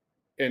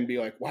and be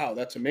like, wow,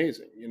 that's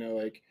amazing.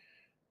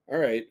 All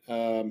right.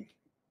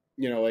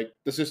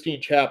 The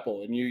Sistine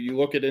Chapel, and you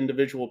look at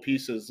individual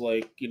pieces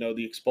the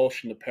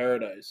Expulsion to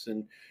Paradise,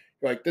 and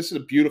you're like, this is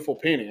a beautiful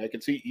painting. I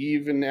can see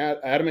Eve and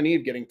Adam and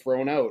Eve getting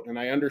thrown out, and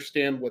I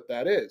understand what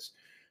that is.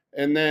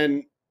 And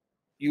then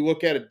you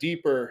look at it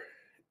deeper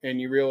and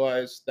you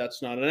realize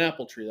that's not an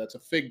apple tree, that's a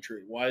fig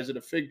tree. Why is it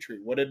a fig tree?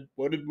 What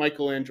did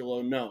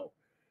Michelangelo know?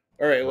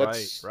 All right,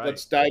 let's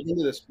dive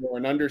into this more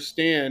and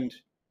understand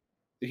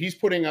that he's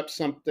putting up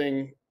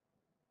something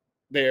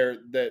there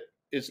that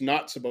is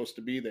not supposed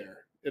to be there.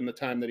 in the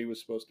time that he was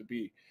supposed to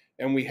be.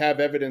 And we have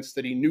evidence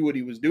that he knew what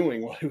he was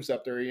doing while he was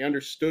up there. He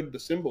understood the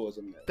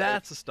symbolism there.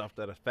 That's the stuff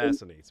that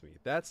fascinates me.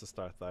 That's the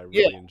stuff that I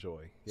really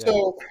enjoy. Yeah.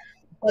 So,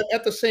 but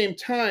at the same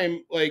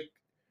time, like,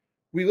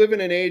 we live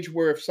in an age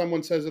where if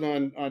someone says it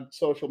on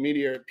social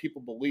media,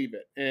 people believe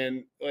it.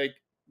 And like,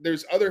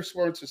 there's other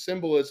sorts of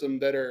symbolism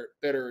that are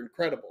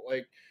incredible.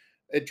 Like,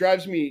 it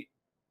drives me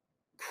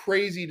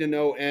crazy to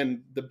no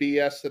end the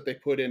BS that they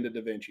put into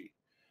Da Vinci.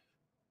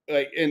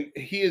 Like, and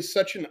he is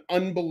such an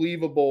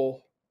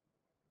unbelievable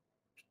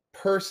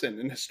person,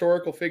 an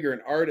historical figure,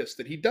 an artist,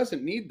 that he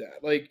doesn't need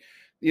that. Like,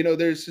 you know,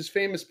 there's his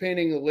famous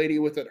painting, a lady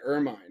with an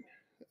ermine,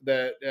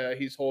 that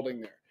he's holding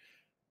there.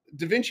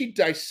 Da Vinci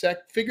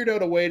figured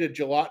out a way to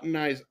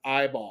gelatinize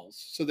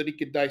eyeballs so that he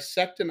could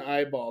dissect an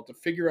eyeball to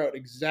figure out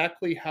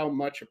exactly how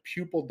much a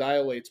pupil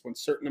dilates when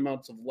certain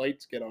amounts of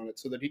lights get on it,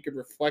 so that he could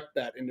reflect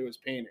that into his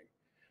painting.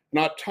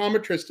 An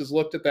optometrist has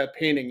looked at that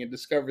painting and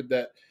discovered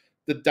that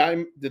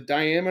the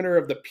diameter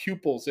of the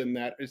pupils in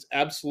that is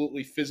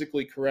absolutely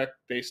physically correct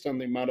based on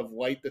the amount of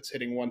light that's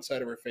hitting one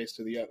side of her face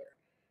to the other.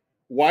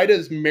 Why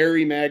does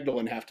Mary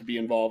Magdalene have to be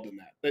involved in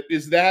that?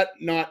 Is that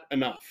not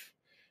enough?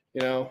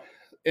 You know,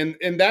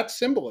 and that's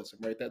symbolism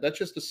right there. That's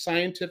just a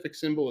scientific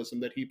symbolism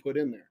that he put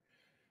in there.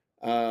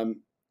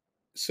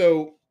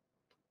 So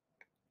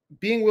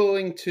being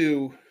willing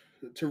to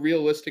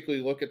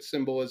realistically look at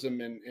symbolism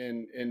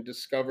and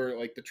discover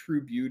like the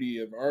true beauty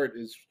of art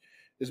is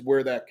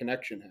where that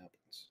connection happens.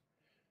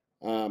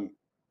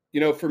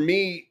 You know, for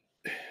me,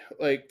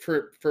 like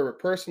for a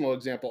personal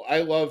example,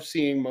 I love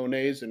seeing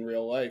Monets in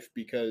real life,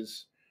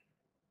 because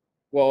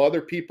while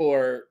other people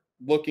are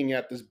looking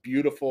at this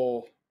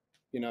beautiful,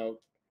 you know,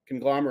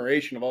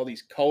 conglomeration of all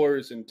these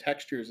colors and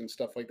textures and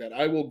stuff like that,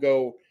 I will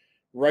go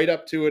right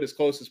up to it as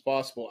close as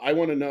possible. I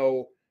want to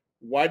know,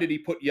 why did he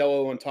put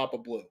yellow on top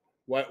of blue?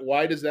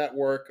 Why does that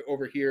work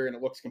over here and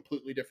it looks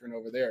completely different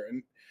over there?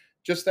 And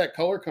just that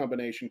color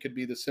combination could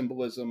be the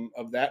symbolism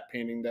of that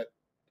painting that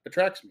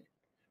attracts me.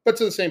 But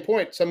to the same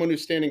point, someone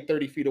who's standing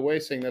 30 feet away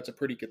saying that's a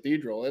pretty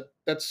cathedral,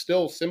 that's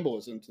still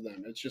symbolism to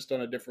them. It's just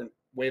on a different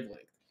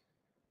wavelength.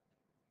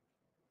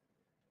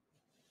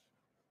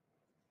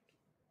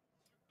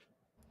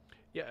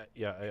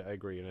 Yeah, I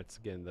agree,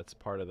 and that's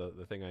part of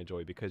the thing I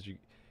enjoy, because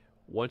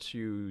once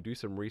you do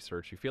some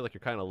research, you feel like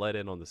you're kind of let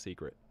in on the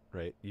secret,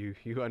 right? You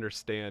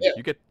understand,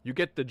 you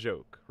get the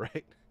joke,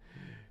 right?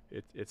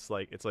 It's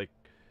like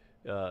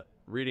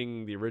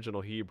reading the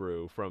original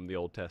Hebrew from the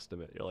Old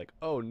Testament. You're like,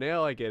 oh,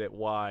 now I get it,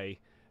 why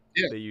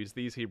they use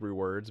these Hebrew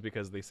words,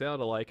 because they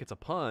sound alike. It's a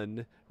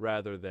pun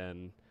rather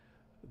than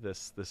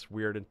this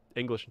weird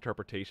English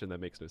interpretation that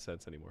makes no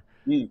sense anymore.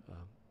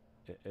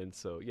 And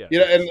so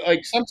and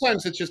like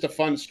sometimes it's just a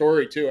fun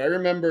story too. I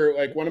remember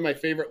like one of my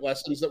favorite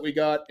lessons that we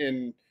got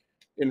in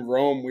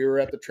Rome. We were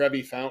at the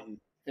Trevi Fountain,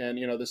 and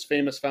you know, this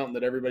famous fountain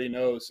that everybody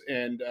knows.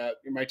 And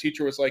my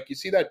teacher was like, "You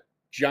see that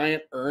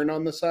giant urn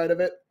on the side of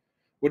it?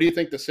 What do you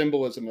think the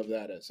symbolism of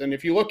that is?" And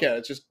if you look at it,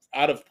 it's just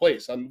out of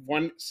place. On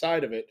one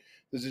side of it,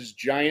 there's this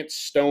giant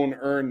stone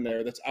urn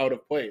there that's out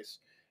of place.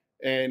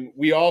 And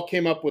we all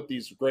came up with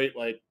these great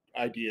like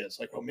ideas,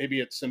 like, oh,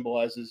 maybe it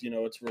symbolizes, you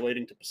know, it's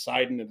relating to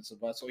Poseidon and it's a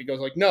vessel. He goes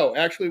like, no,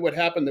 actually what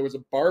happened, there was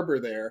a barber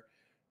there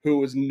who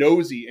was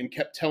nosy and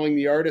kept telling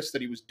the artist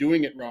that he was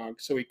doing it wrong.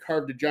 So he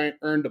carved a giant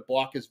urn to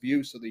block his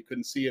view so that he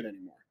couldn't see it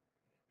anymore.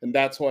 And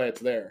that's why it's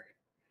there.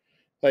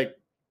 Like,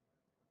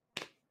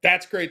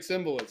 that's great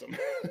symbolism.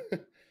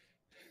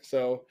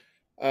 So,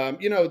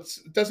 you know, it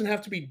doesn't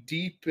have to be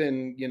deep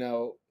and, you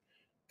know,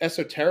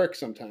 esoteric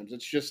sometimes.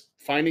 It's just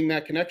finding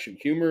that connection.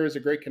 Humor is a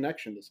great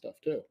connection to stuff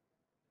too.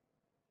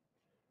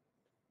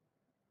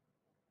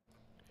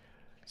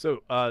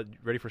 So,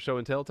 ready for show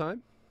and tell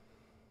time?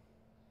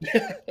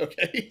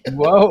 Okay.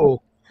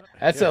 Whoa,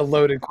 that's a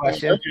loaded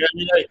question.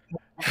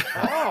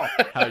 Oh,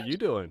 how you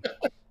doing?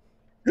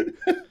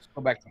 Let's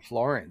go back to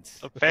Florence.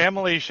 A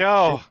family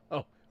show.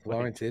 Oh,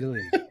 Florence,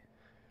 Italy,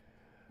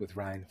 with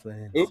Ryan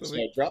Flynn. Oops,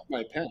 I dropped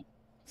my pen.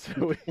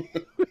 So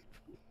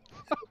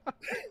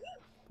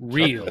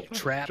Real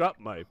trap. Drop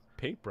my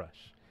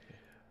paintbrush.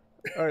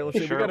 All right, let's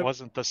see. Sure, it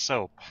wasn't the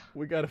soap.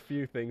 We got a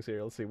few things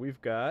here. Let's see.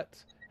 We've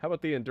got. How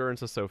about the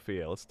Endurance of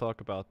Sophia? Let's talk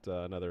about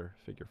another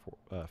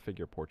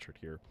figure portrait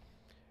here.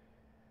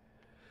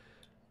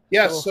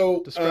 Yeah.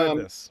 So describe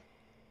this.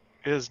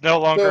 It is no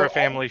longer a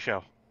family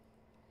show.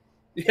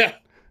 Yeah.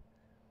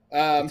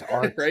 It's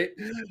art. Right.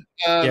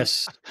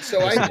 Yes.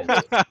 So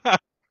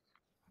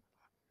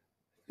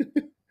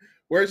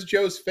where's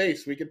Joe's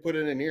face? We could put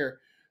it in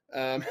here.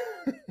 I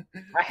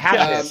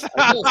have this.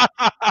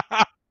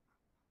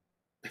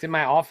 It's in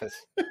my office.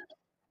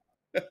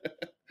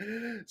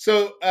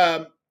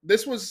 So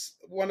this was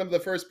one of the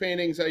first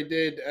paintings I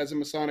did as a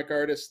Masonic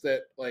artist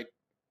that, like,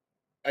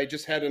 I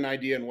just had an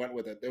idea and went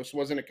with it. This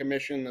wasn't a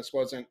commission. This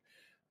wasn't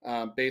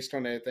based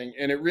on anything.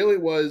 And it really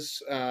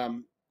was a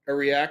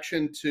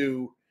reaction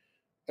to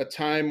a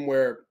time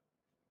where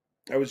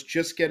I was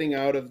just getting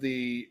out of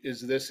the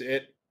 "is this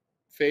it"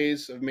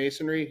 phase of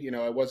Masonry. You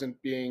know, I wasn't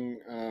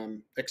being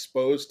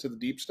exposed to the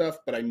deep stuff,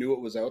 but I knew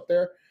it was out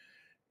there.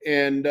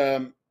 And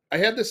I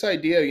had this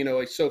idea,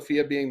 like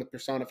Sophia being the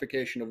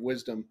personification of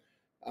wisdom.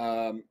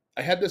 I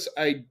had this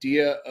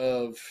idea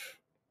of,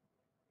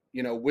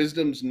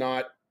 wisdom's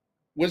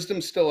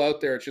still out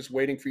there. It's just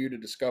waiting for you to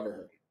discover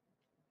her.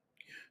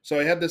 So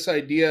I had this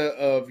idea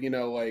of,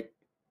 like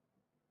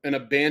an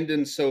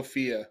abandoned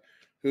Sophia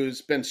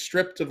who's been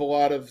stripped of a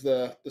lot of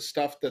the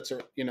stuff that's,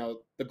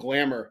 the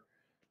glamour.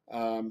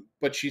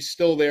 But she's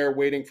still there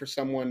waiting for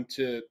someone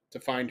to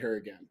find her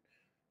again.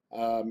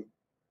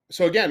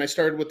 So again, I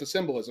started with the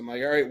symbolism.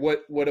 Like, all right,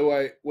 what do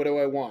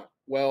I want?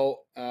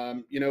 Well,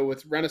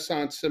 with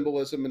Renaissance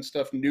symbolism and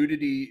stuff,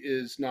 nudity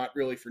is not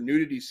really for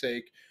nudity's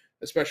sake,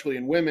 especially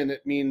in women.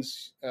 It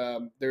means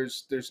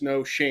there's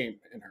no shame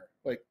in her.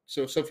 Like,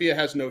 so Sophia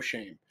has no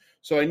shame.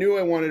 So I knew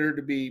I wanted her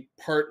to be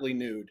partly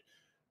nude.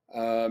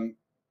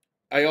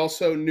 I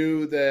also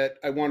knew that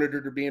I wanted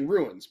her to be in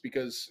ruins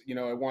because,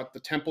 I want the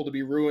temple to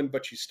be ruined,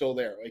 but she's still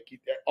there. Like,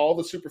 all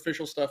the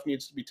superficial stuff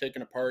needs to be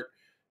taken apart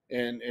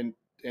and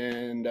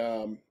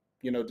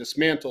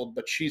dismantled,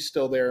 but she's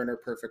still there in her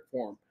perfect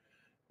form.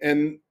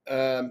 And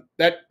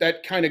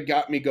that kind of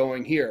got me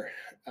going here.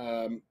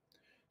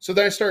 So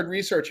then I started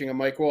researching. I'm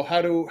like, well,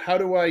 how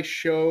do I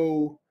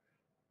show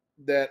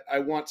that I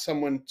want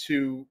someone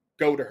to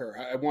go to her?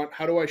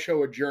 How do I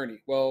show a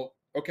journey? Well,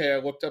 okay, I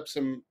looked up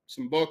some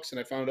books and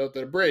I found out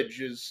that a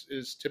bridge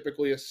is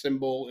typically a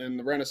symbol in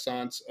the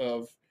Renaissance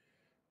of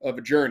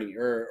a journey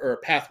or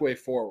a pathway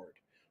forward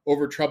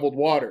over troubled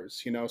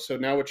waters, so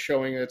now it's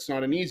showing that it's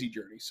not an easy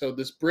journey. So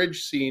this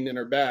bridge scene in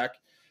her back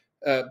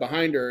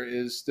behind her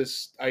is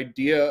this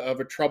idea of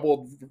a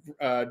troubled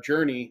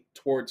journey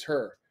towards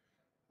her.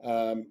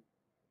 And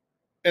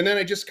then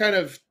I just kind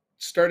of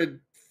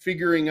started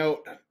figuring out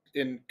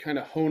and kind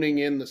of honing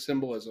in the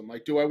symbolism.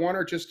 Like, do I want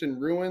her just in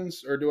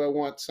ruins, or do I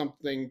want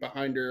something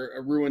behind her,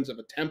 a ruins of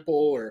a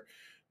temple,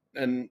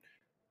 and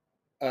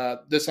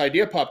this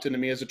idea popped into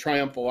me as a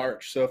triumphal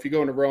arch. So if you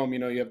go into Rome,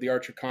 you have the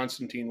Arch of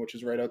Constantine, which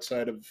is right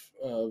outside of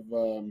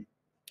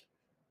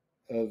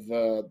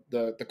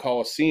the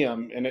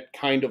Colosseum, and it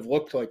kind of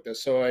looked like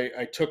this. So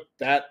I took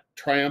that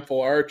triumphal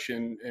arch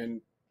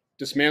and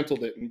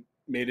dismantled it and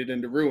made it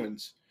into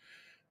ruins.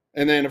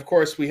 And then, of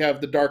course, we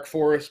have the dark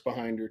forest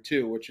behind her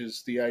too, which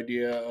is the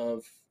idea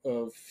of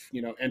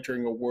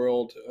entering a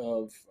world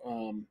of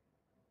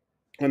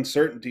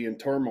uncertainty and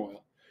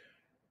turmoil.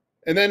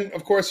 And then,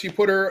 of course, you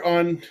put her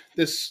on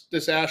this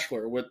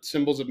ashlar with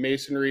symbols of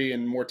masonry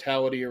and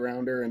mortality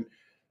around her. And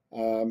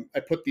I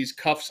put these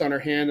cuffs on her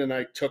hand, and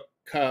I took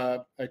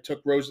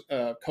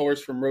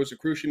colors from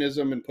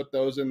Rosicrucianism and put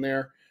those in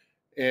there,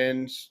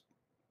 and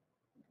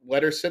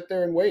let her sit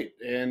there and wait.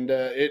 And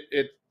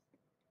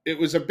it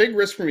was a big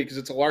risk for me because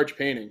it's a large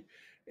painting,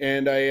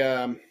 and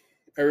I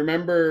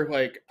remember,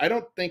 like, I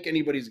don't think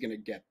anybody's going to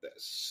get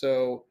this,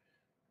 so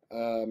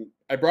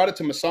I brought it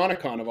to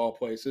Masonicon of all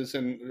places,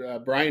 and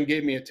Brian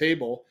gave me a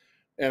table,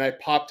 and I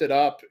popped it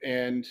up,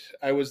 and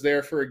I was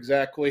there for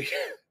exactly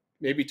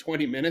maybe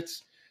 20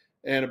 minutes,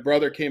 and a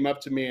brother came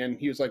up to me, and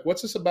he was like,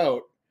 "What's this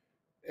about?"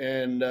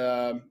 And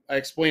I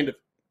explained a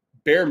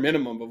bare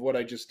minimum of what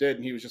I just did,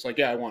 and he was just like,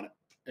 "Yeah, I want it."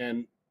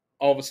 And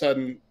all of a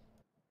sudden,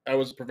 I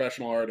was a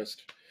professional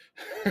artist.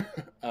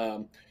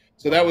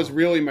 So that was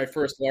really my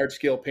first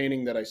large-scale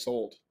painting that I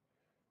sold.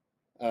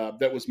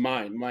 That was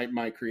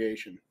my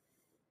creation.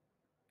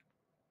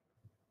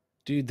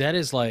 Dude, that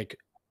is like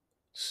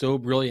so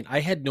brilliant. I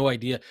had no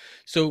idea.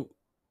 So,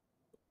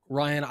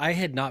 Ryan, I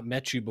had not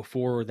met you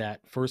before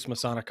that first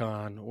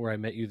Masonicon where I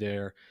met you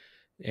there,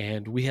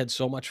 and we had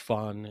so much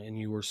fun, and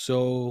you were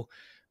so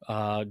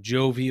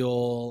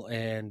jovial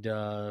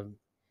and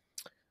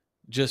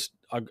just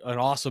an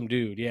awesome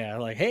dude. Yeah,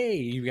 like, hey,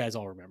 you guys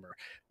all remember.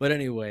 But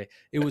anyway,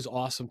 it was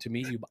awesome to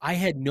meet you. I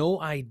had no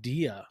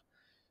idea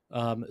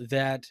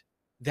that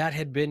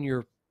had been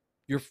your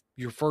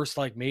first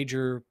like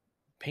major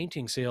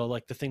painting sale,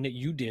 like the thing that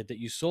you did that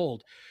you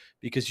sold,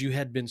 because you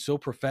had been so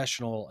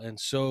professional and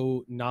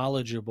so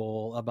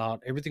knowledgeable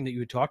about everything that you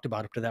had talked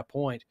about up to that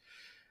point.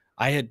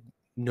 I had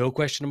no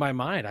question in my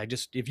mind.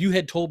 If you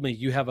had told me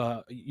you have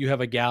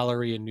a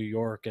gallery in New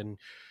York and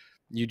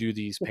you do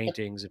these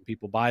paintings and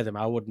people buy them,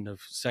 I wouldn't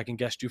have second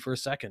guessed you for a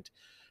second.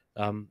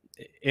 And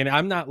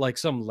I'm not like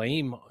some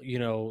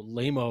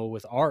lame-o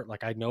with art.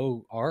 Like, I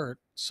know art.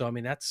 So, I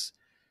mean, that's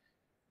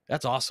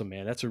awesome,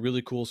 man. That's a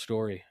really cool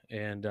story.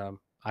 And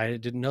I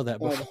didn't know that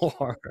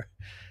before.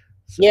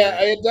 So, yeah,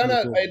 I had done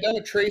really cool. I had done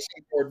a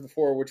tracing board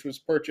before, which was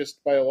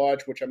purchased by a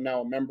lodge, which I'm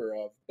now a member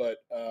of, but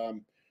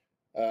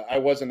I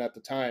wasn't at the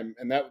time,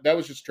 and that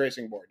was just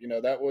tracing board.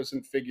 That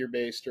wasn't figure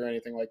based or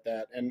anything like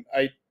that. And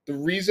the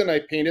reason I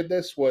painted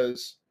this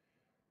was,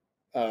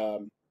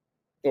 or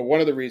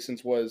one of the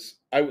reasons was,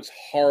 I was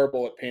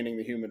horrible at painting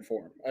the human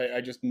form.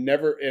 I just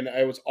never, and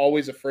I was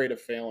always afraid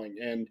of failing.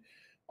 And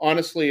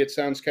honestly, it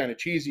sounds kind of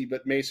cheesy,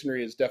 but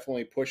masonry has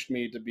definitely pushed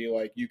me to be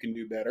like, you can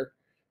do better.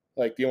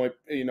 Like, the only,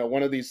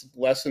 one of these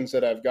lessons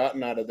that I've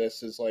gotten out of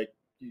this is like,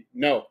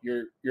 no,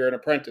 you're an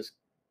apprentice,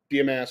 be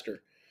a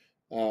master.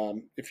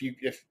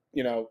 If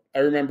I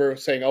remember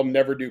saying I'll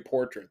never do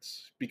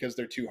portraits because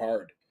they're too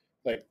hard.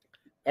 Like,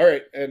 all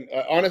right. And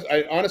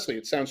honestly,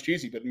 it sounds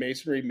cheesy, but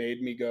Masonry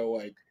made me go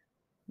like,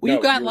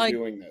 Well, no, you're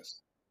doing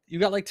this. you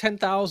got like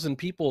 10,000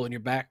 people in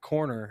your back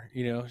corner,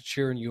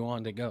 cheering you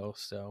on to go.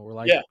 So we're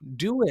like, Yeah.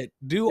 do it,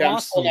 do Yeah, I'm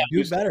still awesome, not do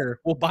used to it. better.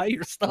 We'll buy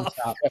your stuff.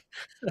 Stop.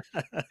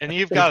 And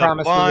you've They got a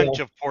promise we bunch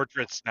will. of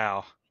portraits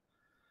now.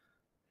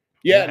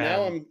 Yeah, And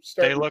now I'm they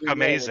starting look to do more,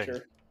 which amazing.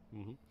 are,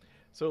 Hmm.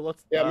 So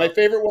let's. yeah, my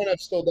favorite one I've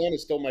still done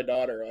is still my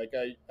daughter. Like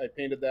I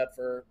painted that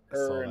for I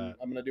saw her, and that.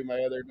 I'm gonna do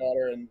my other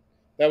daughter, and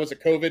that was a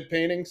COVID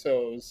painting,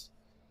 so it was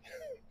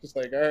just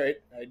like, all right,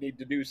 I need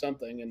to do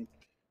something, and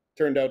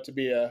turned out to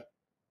be a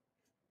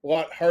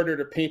lot harder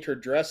to paint her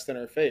dress than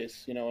her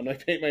face. You know, when I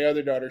paint my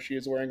other daughter, she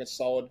is wearing a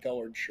solid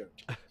colored shirt.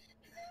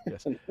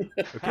 Yes.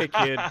 Okay,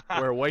 kid,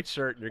 wear a white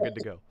shirt and you're good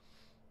to go.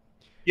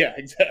 Yeah,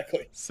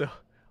 exactly. So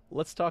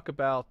let's talk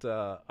about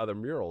other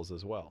murals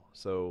as well.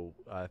 So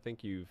I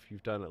think you've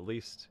done at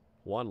least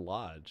one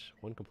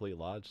complete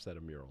lodge set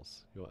of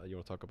murals. You want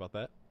to talk about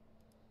that?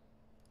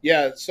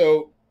 Yeah,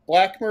 so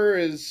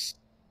Blackmer's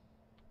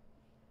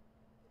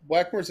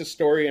a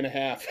story and a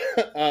half.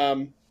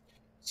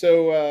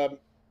 So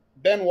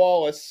Ben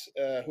Wallace,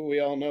 who we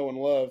all know and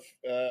love,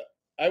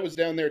 I was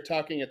down there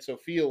talking at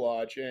Sophia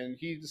Lodge, and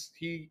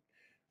he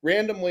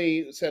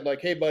randomly said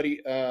like, "Hey, buddy,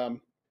 I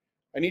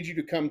need you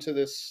to come to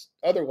this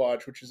other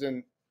lodge, which is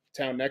in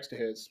town next to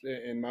his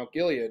in Mount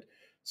Gilead."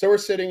 So we're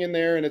sitting in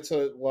there, and it's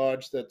a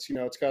lodge that's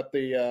it's got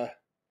the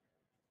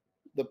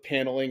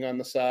paneling on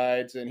the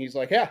sides, and he's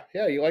like, "Yeah,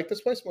 you like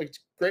this place?" I'm like, "It's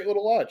a great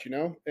little lodge, you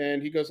know."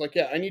 And he goes like,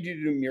 "Yeah, I need you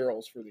to do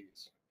murals for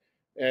these."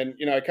 And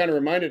I kind of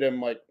reminded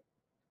him like,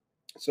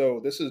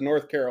 so this is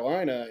North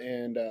Carolina,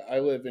 and I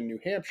live in New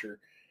Hampshire.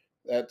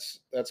 That's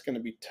going to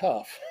be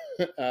tough.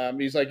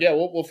 He's like, "Yeah,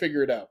 we'll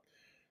figure it out."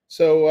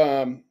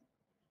 So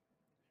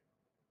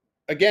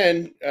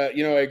again, I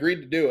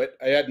agreed to do it.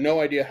 I had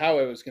no idea how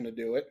I was going to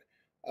do it.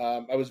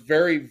 I was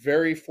very,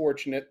 very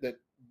fortunate that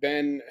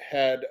Ben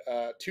had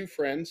two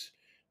friends,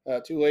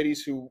 two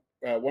ladies who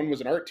one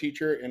was an art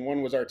teacher and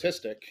one was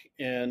artistic,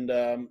 and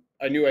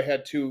I knew I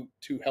had two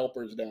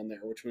helpers down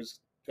there, which was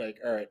like,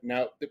 all right,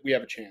 now we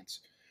have a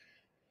chance.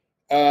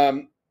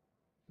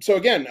 So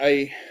again,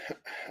 I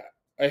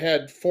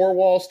had four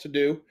walls to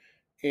do,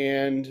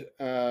 and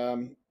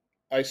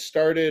I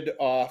started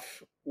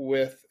off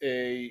with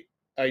a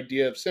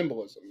idea of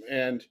symbolism,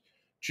 and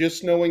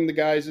just knowing the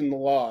guys in the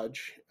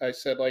lodge, I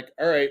said like,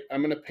 all right,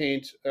 I'm going to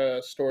paint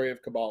a story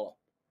of Kabbalah.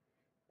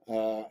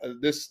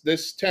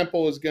 This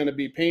temple is going to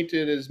be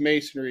painted as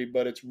masonry,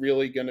 but it's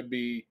really going to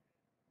be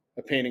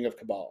a painting of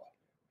Kabbalah.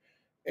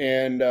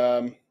 And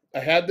I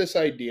had this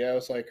idea. I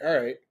was like,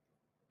 all right,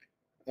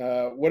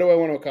 what do I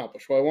want to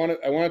accomplish? Well,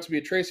 I want it to be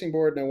a tracing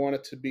board, and I want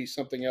it to be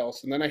something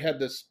else. And then I had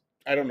this,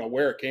 I don't know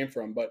where it came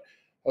from, but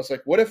I was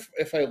like, what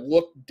if I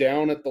look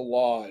down at the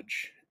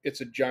lodge,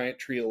 it's a giant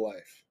tree of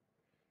life,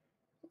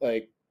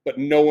 like, but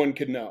no one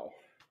could know.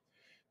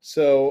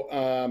 So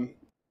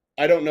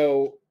I don't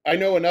know. I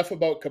know enough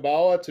about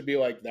Kabbalah to be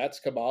like, that's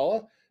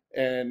Kabbalah.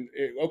 And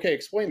okay,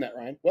 explain that,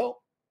 Ryan.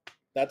 Well,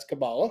 that's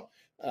Kabbalah.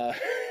 Uh,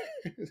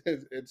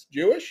 it's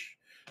Jewish.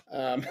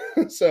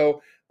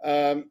 So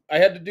I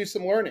had to do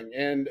some learning,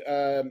 and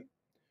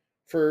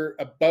for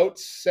about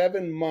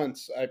 7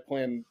 months, I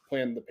planned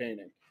the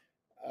painting.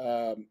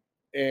 Um,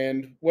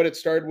 and what it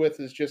started with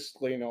is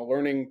just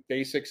learning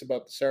basics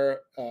about the Sarah.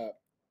 I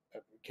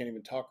can't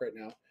even talk right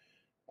now.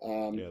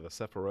 Yeah, the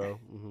Sephiro.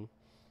 Mm-hmm.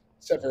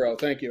 Sephiroth,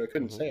 thank you. I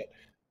couldn't Mm-hmm. say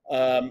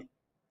it.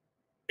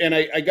 And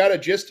I got a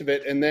gist of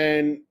it, and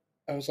then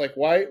I was like,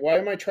 why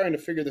am I trying to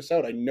figure this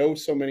out? I know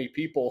so many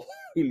people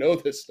who know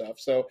this stuff.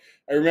 So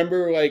I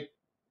remember like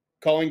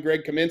calling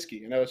Greg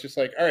Kaminsky, and I was just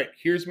like, all right,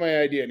 here's my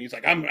idea. And he's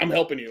like, I'm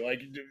helping you.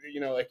 Like,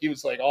 like he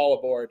was like all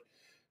aboard.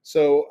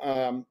 So,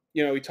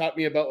 he taught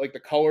me about like the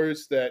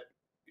colors that,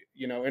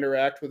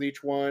 interact with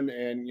each one,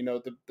 and,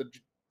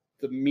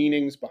 the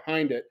meanings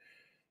behind it.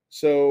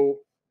 So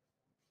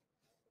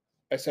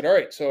I said, all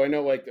right, so I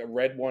know like a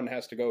red one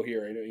has to go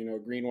here, a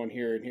green one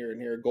here and here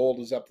and here, gold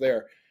is up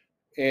there.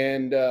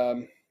 And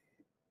then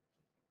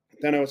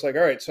I was like,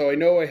 all right, so I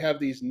know I have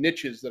these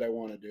niches that I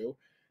want to do.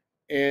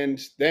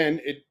 And then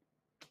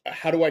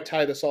how do I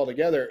tie this all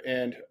together?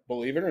 And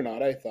believe it or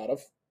not, I thought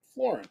of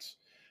Florence.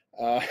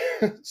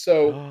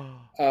 So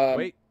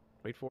Wait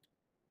for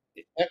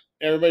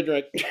everybody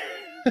drink.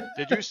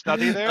 Did you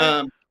study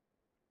there?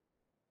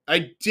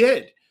 I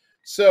did.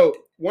 So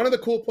one of the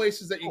cool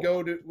places that you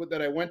go to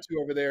that I went to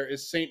over there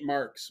is St.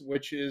 Mark's,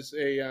 which is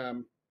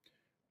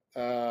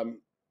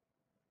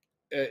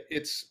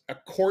it's a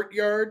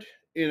courtyard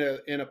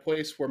in a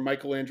place where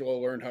Michelangelo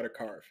learned how to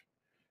carve,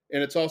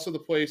 and it's also the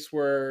place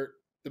where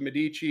the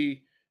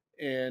Medici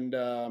and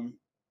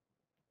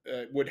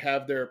would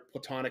have their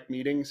Platonic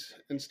meetings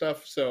and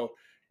stuff. So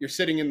you're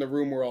sitting in the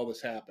room where all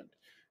this happened,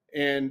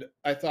 and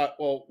I thought,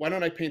 well, why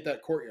don't I paint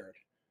that courtyard?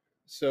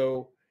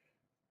 So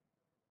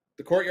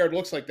the courtyard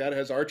looks like that. It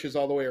has arches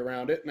all the way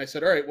around it. And I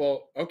said, all right,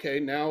 well,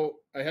 okay, now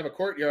I have a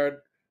courtyard.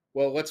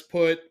 Well, let's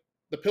put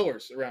the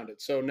pillars around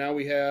it. So now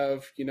we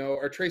have,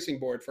 our tracing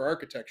board for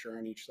architecture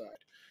on each side.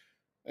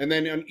 And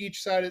then on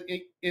each side,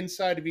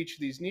 inside of each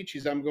of these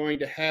niches, I'm going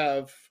to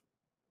have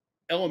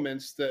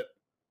elements that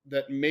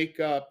make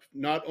up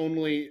not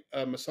only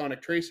a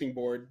Masonic tracing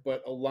board,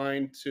 but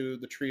aligned to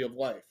the tree of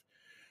life.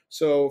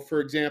 So,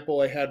 for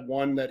example, I had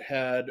one that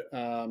had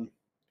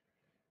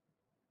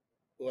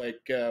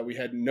we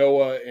had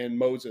Noah and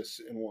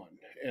Moses in one,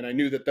 and I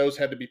knew that those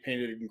had to be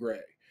painted in gray.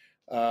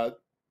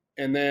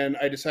 And then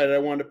I decided I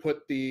wanted to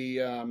put the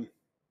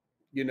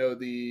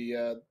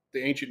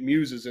ancient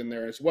muses in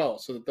there as well,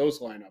 so that those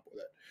line up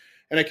with it.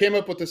 And I came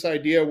up with this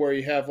idea where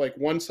you have like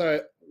one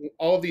side,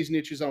 all of these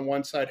niches on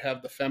one side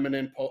have the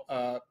feminine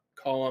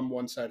column,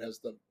 one side has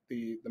the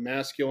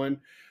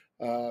masculine.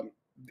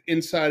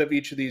 Inside of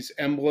each of these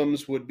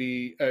emblems would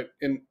be,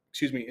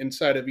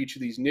 inside of each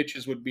of these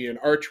niches would be an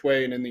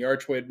archway, and in the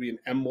archway would be an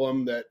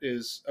emblem that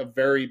is a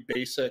very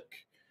basic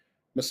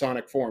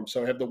Masonic form.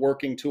 So I have the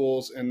working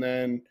tools, and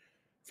then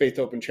faith,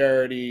 hope, and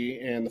charity,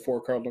 and the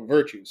four cardinal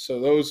virtues. So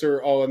those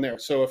are all in there.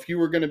 So if you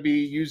were going to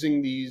be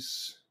using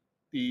these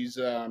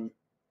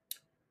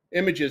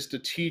images to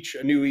teach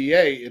a new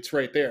EA, it's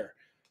right there.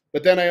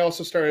 But then I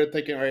also started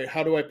thinking, all right,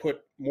 how do I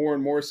put more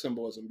and more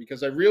symbolism?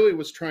 Because I really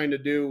was trying to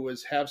do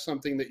was have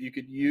something that you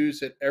could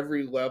use at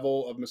every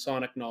level of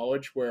Masonic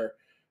knowledge where,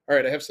 all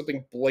right, I have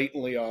something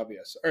blatantly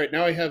obvious. All right,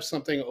 now I have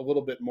something a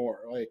little bit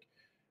more like,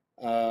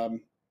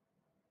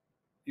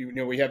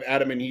 we have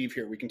Adam and Eve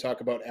here. We can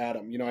talk about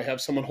Adam. I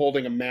have someone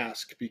holding a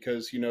mask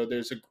because,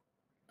 there's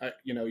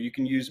you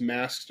can use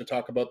masks to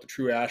talk about the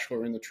true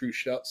Ashlar and the true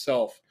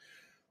self.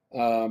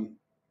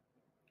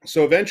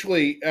 So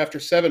eventually, after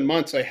 7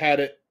 months, I had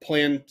it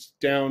planned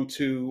down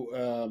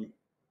to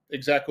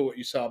exactly what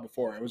you saw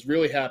before. I was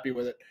really happy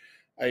with it.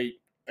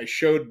 I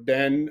showed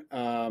Ben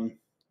the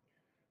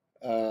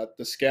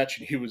sketch,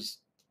 and he was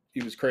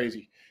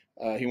crazy.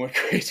 He went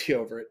crazy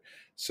over it.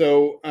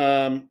 So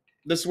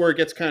this is where it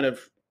gets kind of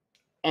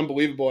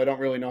unbelievable. I don't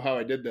really know how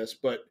I did this,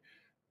 but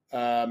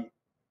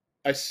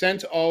I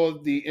sent all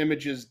of the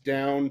images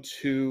down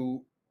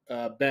to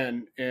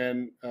Ben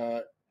and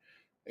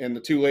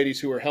the two ladies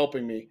who were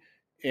helping me,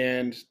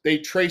 and they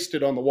traced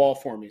it on the wall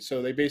for me.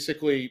 So they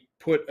basically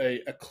put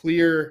a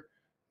clear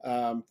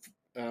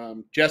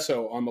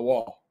gesso on the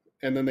wall,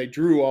 and then they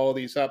drew all of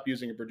these up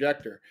using a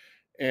projector.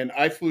 And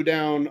I flew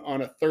down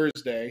on a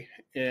Thursday,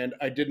 and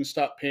I didn't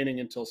stop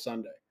painting until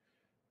Sunday.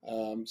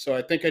 So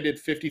I think I did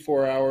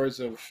 54 hours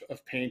of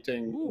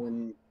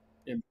painting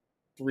in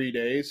 3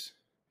 days,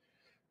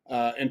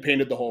 and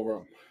painted the whole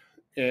room.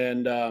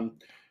 And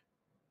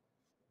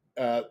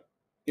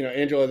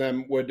Angela and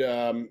them would,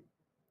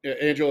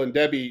 Angela and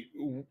Debbie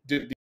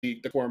did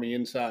the for me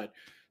inside.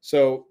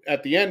 So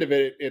at the end of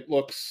it, it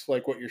looks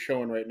like what you're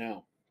showing right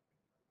now.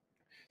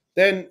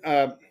 Then,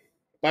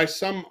 by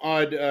some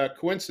odd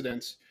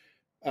coincidence,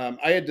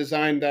 I had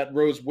designed that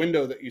rose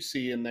window that you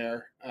see in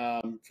there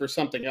for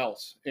something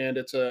else, and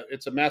it's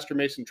a Master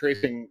Mason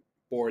tracing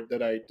board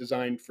that I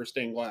designed for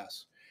stained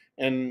glass.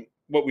 And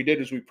what we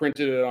did is we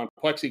printed it on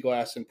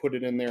plexiglass and put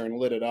it in there and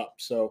lit it up.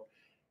 So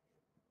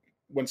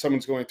when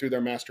someone's going through their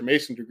Master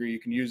Mason degree, you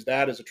can use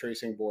that as a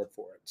tracing board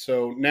for it.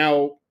 So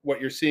now what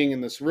you're seeing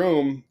in this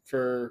room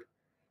for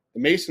the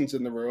Masons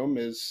in the room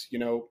is,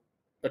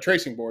 a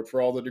tracing board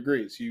for all the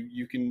degrees.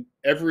 You can,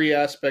 every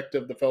aspect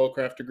of the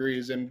Fellowcraft degree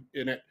is in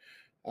it.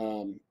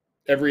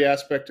 Every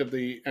aspect of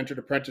the Entered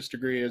Apprentice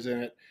degree is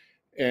in it.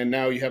 And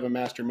now you have a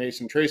Master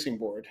Mason tracing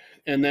board.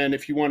 And then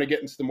if you want to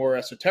get into the more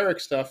esoteric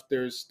stuff,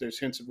 there's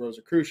hints of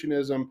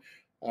Rosicrucianism.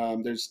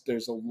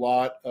 There's a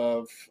lot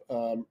of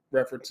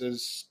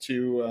references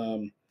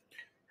to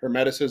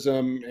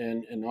Hermeticism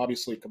and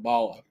obviously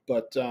Kabbalah.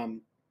 But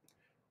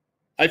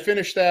I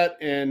finished that,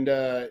 and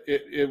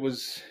it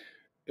was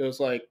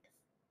like,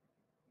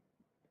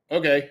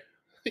 okay,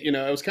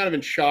 I was kind of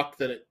in shock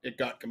that it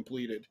got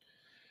completed.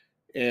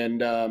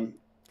 And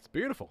it's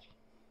beautiful.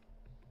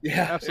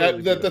 Yeah,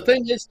 the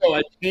thing is, though,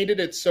 I painted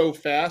it so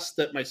fast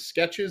that my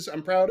sketches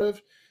I'm proud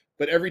of,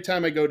 but every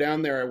time I go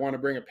down there, I want to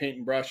bring a paint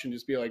and brush and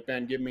just be like,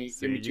 Ben, give me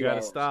 2 hours. You got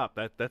to stop.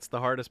 That's the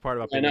hardest part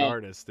about being an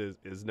artist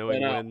is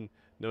knowing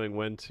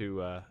when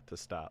to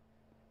stop.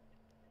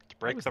 To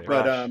break the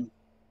brush. But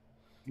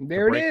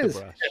there it is.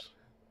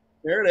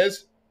 There it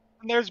is.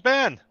 And there's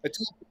Ben. It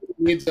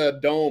needs a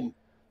dome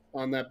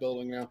on that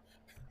building now.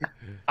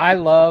 I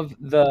love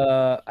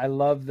the.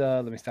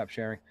 Let me stop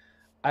sharing.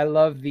 I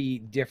love the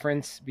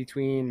difference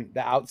between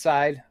the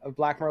outside of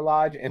Blackmore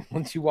Lodge and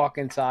once you walk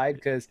inside,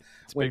 because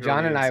when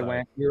John and I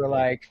went, we were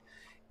like,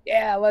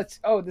 yeah,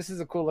 this is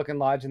a cool looking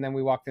lodge. And then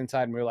we walked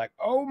inside and we were like,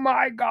 oh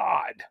my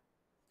God.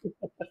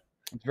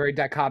 It's very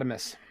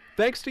dichotomous.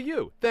 Thanks to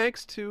you.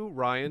 Thanks to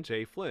Ryan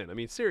J. Flynn. I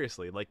mean,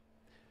 seriously, like,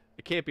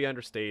 it can't be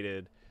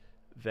understated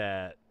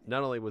that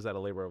not only was that a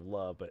labor of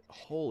love, but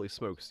holy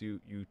smokes,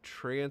 you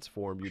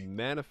transformed, you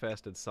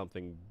manifested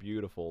something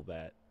beautiful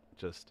that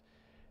just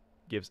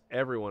gives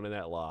everyone in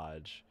that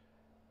lodge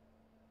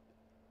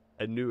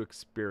a new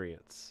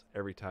experience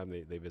every time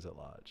they visit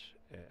lodge.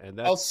 And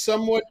that's, I'll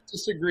somewhat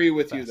disagree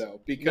with you, though,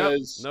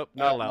 because nope,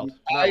 not allowed.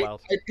 I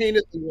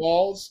painted the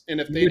walls,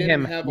 and if they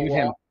didn't have a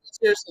wall,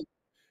 seriously,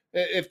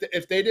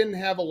 if they didn't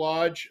have a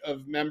lodge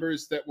of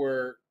members that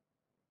were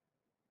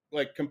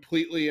like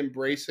completely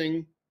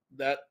embracing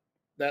that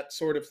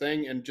sort of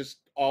thing and just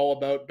all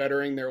about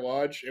bettering their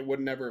lodge, it would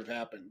never have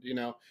happened.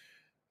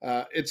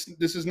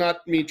 This is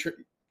not me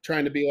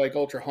trying to be like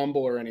ultra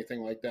humble or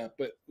anything like that,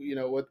 but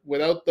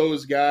without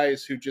those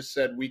guys who just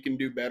said we can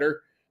do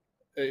better,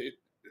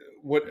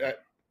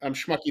 I'm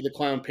Schmucky the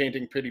Clown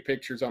painting pretty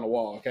pictures on a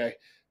wall. Okay,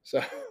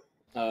 so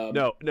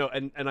no,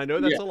 and I know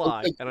that's yeah, a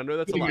lie, and I know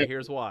that's a lie.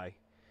 Here's why: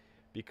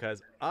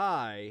 because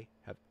I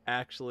have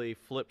actually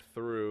flipped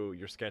through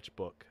your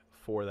sketchbook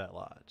for that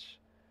lodge.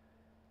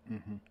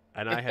 Mm-hmm.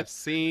 And I have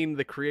seen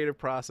the creative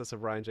process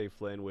of Ryan J.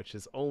 Flynn, which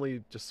is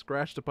only just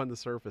scratched upon the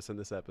surface in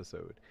this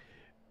episode.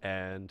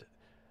 And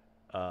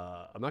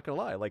I'm not gonna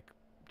lie, like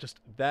just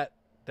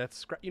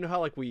that's how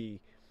like we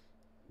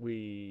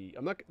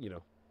I'm not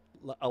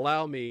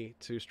allow me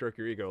to stroke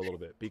your ego a little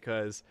bit,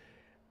 because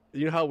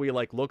you know how we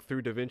like look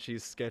through Da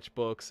Vinci's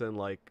sketchbooks and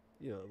like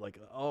like,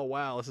 oh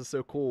wow, this is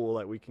so cool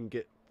that you can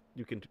get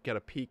a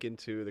peek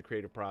into the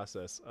creative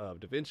process of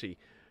Da Vinci.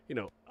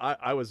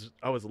 I was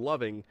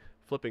loving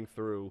flipping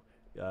through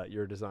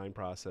your design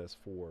process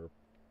for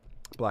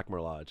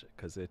Blackmore Lodge,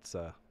 because it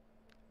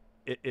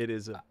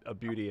is a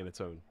beauty in its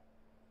own.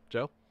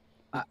 Joe?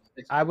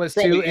 I was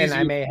too, and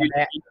I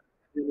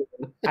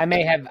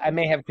may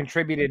have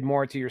contributed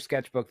more to your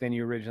sketchbook than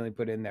you originally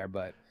put in there,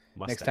 but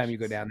next time you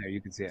go down there,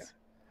 you can see it.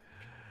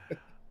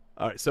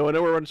 All right, so I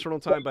know we're running short on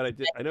time, but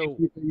I know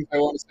I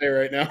want to say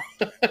right now.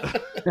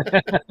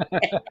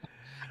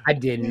 I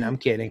didn't. I'm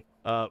kidding.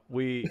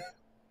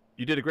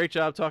 You did a great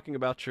job talking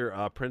about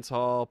your Prince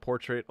Hall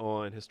portrait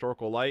on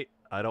Historical Light.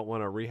 I don't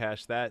want to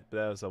rehash that, but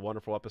that was a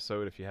wonderful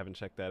episode. If you haven't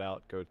checked that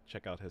out, go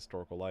check out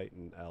Historical Light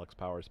and Alex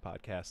Powers'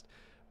 podcast,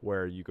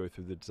 where you go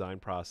through the design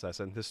process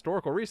and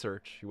historical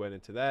research. You went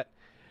into that.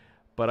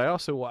 But I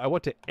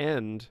want to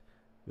end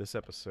this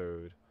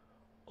episode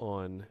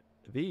on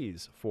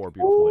these four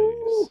beautiful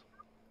ladies.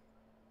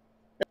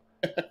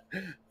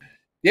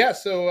 Yeah,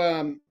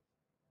 so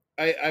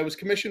I was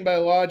commissioned by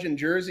a lodge in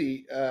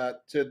Jersey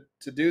to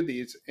do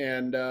these,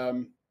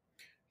 and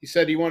he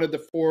said he wanted the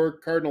four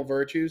cardinal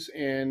virtues,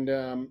 and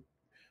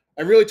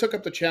I really took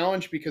up the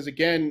challenge because,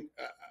 again,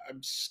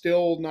 I'm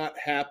still not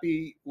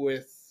happy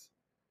with.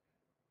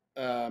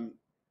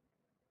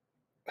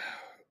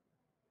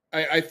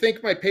 I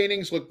think my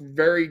paintings look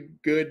very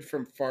good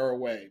from far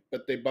away,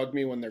 but they bug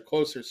me when they're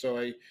closer. So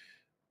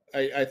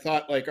I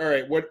thought, like, all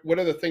right, what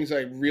are the things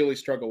I really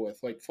struggle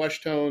with? Like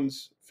flesh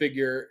tones,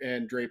 figure,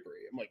 and drapery.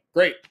 I'm like,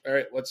 great, all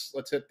right, let's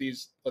hit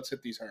these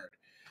hard.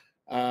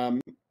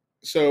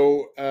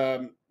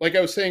 Like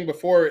I was saying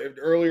before,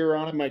 earlier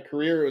on in my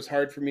career, it was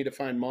hard for me to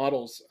find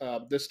models.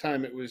 This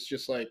time it was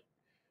just like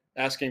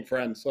asking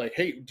friends, like,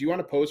 hey, do you want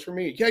to pose for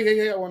me?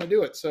 Yeah, I want to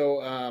do it.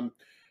 So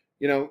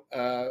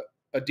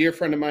a dear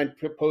friend of mine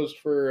posed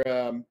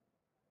for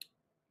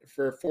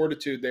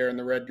Fortitude there in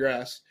the red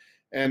dress.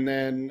 And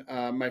then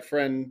my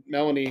friend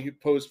Melanie, who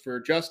posed for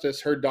Justice,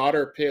 her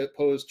daughter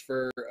posed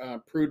for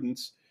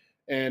Prudence,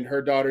 and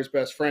her daughter's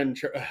best friend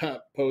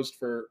posed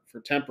for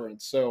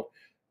Temperance. So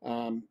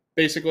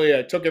basically,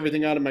 I took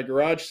everything out of my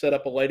garage, set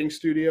up a lighting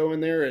studio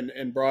in there,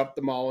 and brought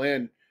them all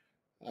in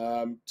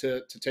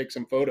to take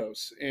some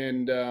photos.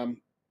 And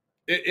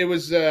it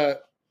was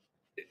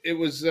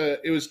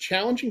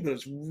challenging, but it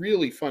was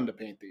really fun to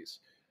paint these.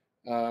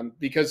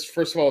 Because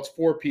first of all, it's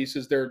four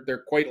pieces.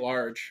 They're quite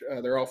large.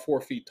 They're all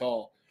 4 feet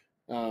tall.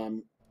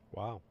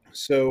 Wow.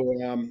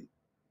 So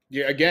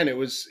yeah, again, it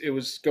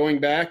was going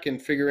back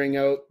and figuring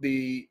out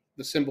the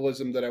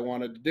symbolism that I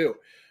wanted to do.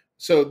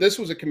 So this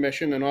was a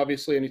commission, and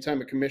obviously,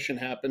 anytime a commission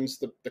happens,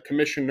 the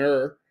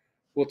commissioner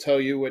will tell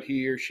you what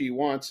he or she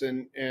wants,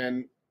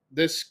 and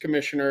this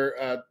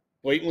commissioner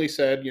blatantly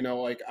said,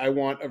 like, I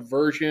want a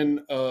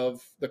version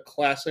of the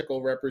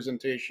classical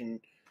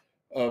representation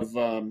of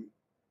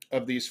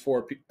these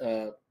four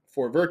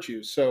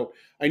virtues. So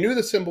I knew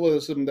the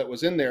symbolism that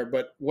was in there,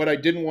 but what I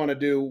didn't want to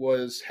do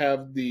was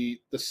have the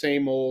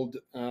same old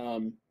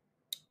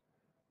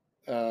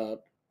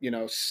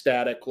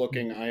static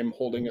looking, I am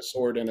holding a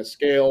sword and a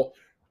scale.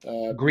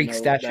 Greek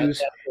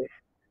statues.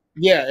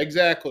 Yeah,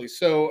 exactly.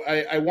 So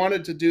I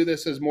wanted to do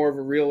this as more of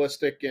a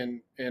realistic,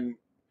 and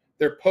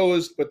they're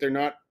posed, but they're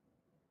not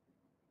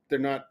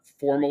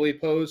formally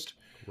posed.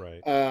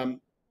 Right.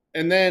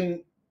 And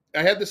then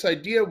I had this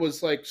idea,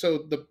 was like,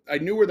 I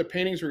knew where the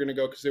paintings were going to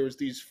go because there was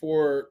these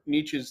 4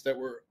 niches that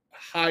were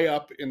high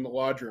up in the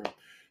lodge room.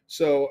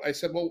 So I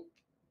said, well,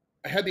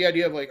 I had the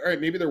idea of like, all right,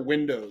 maybe they're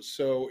windows.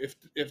 So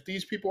if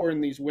these people are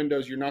in these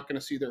windows, you're not going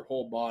to see their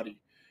whole body.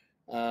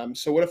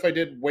 So what if I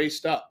did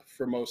waist up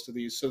for most of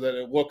these so that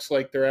it looks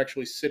like they're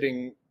actually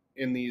sitting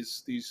in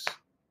these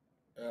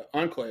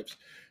enclaves?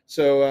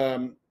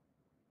 So,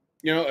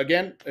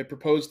 again, I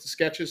proposed the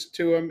sketches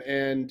to him,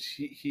 and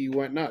he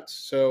went nuts.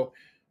 So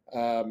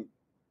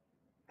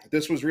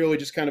this was really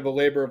just kind of a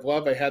labor of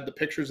love. I had the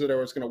pictures that I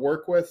was going to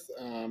work with,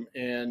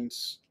 and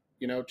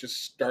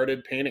just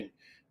started painting.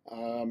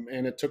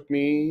 And it took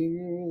me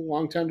a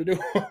long time to do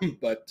them,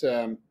 but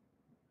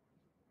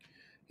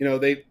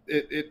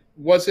it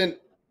wasn't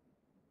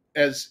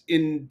as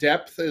in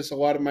depth as a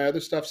lot of my other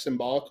stuff,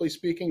 symbolically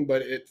speaking,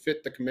 but it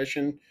fit the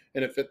commission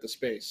and it fit the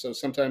space. So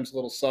sometimes a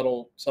little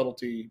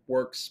subtlety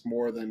works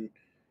more than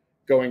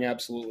going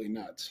absolutely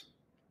nuts.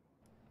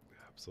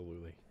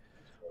 Absolutely.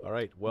 All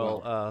right.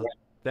 Well,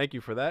 thank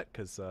you for that,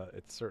 because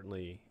it's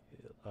certainly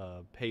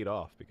paid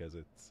off, because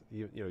it's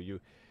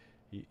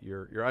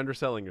you're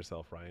underselling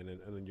yourself, Ryan,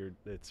 and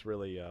it's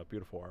really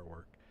beautiful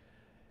artwork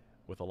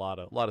with a lot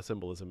of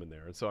symbolism in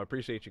there. And so I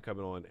appreciate you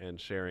coming on and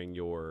sharing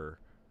your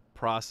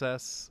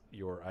process,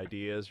 your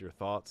ideas, your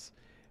thoughts.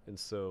 And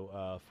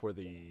so for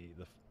the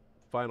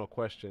final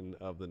question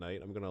of the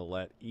night, I'm going to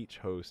let each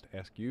host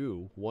ask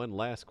you one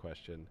last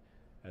question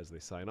as they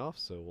sign off.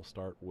 So we'll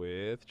start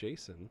with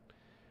Jason.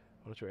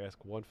 Why don't you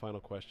ask one final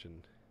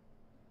question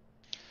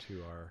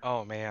to our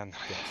Oh man.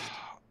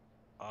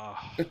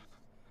 guest?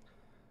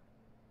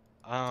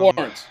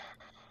 Florence.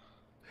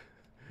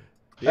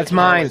 That's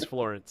mine.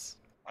 Florence.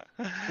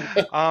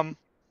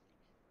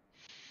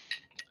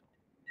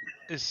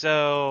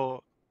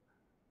 So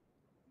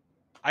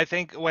I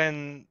think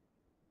when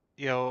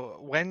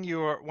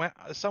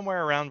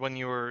somewhere around when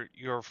you were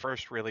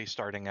first really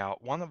starting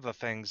out, one of the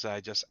things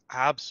I just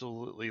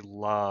absolutely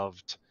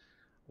loved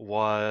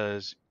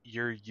was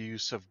your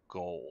use of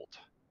gold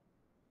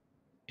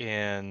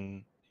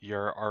in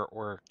your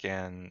artwork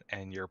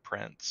and your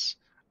prints.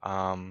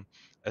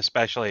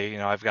 Especially,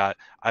 I've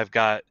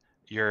got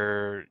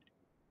your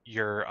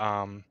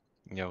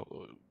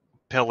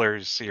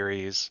Pillars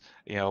series,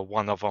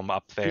 one of them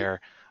up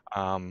there.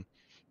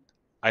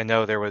 I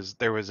know there was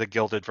a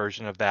gilded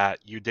version of that.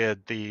 You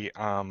did the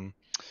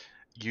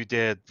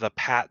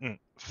patent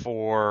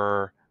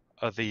for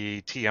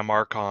the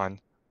TMR con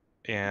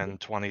in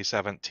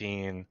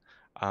 2017.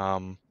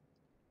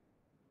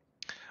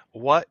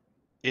 What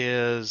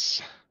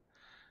is,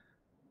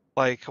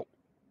 like,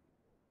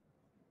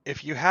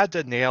 if you had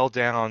to nail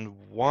down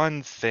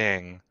one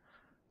thing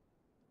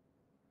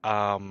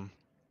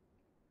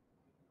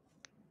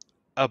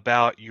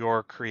about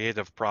your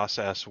creative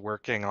process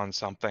working on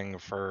something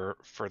for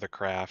the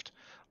craft,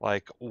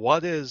 like,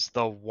 what is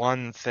the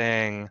one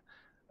thing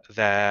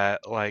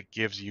that like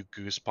gives you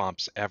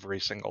goosebumps every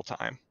single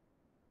time?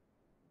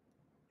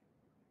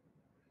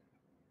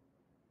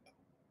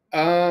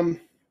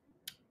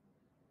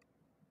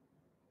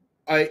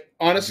 I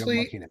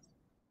honestly,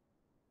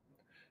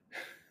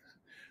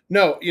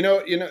 no,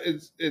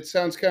 it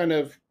sounds kind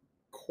of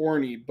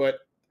corny, but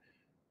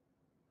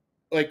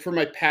like for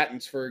my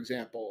patents, for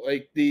example,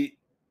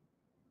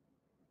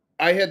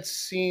 I had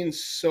seen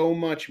so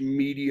much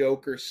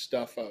mediocre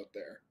stuff out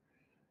there.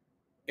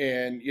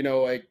 And,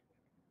 like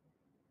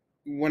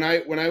when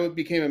I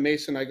became a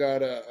Mason, I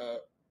got a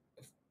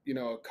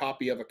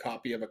copy of a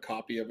copy of a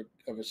copy of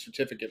a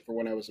certificate for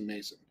when I was a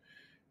Mason.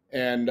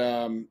 And,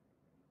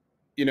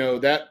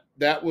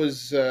 that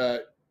was,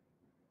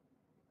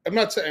 I'm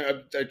not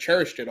saying I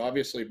cherished it,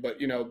 obviously, but,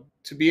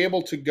 to be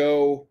able to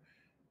go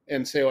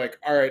and say, like,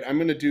 all right, I'm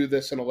going to do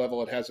this in a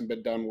level it hasn't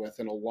been done with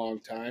in a long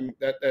time,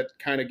 that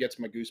kind of gets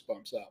my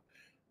goosebumps up.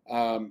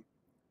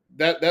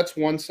 That's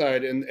one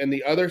side. And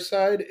the other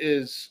side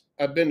is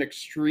I've been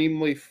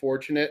extremely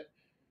fortunate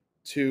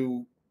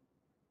to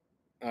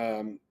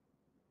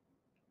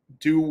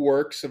do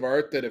works of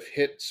art that have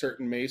hit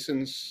certain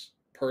Masons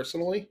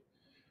personally.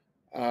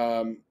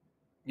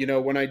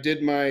 When I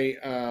did my,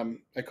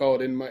 I call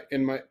it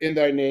in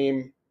thy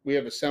name, we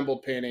have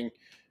assembled painting,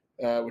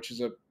 which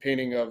is a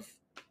painting of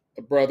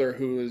a brother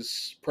who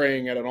is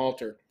praying at an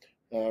altar.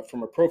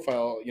 From a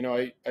profile,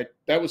 I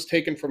that was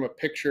taken from a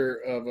picture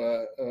of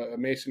a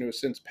Mason who has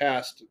since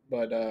passed,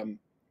 but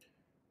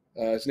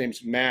his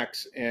name's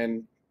Max,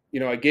 and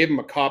I gave him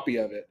a copy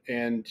of it.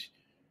 And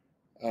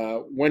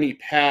when he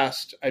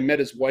passed, I met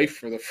his wife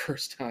for the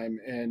first time,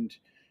 and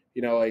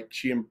like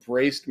she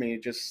embraced me,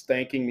 just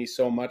thanking me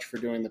so much for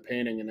doing the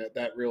painting, and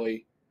that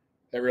really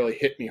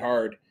hit me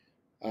hard.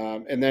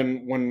 And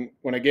then when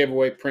I gave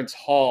away Prince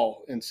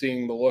Hall and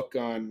seeing the look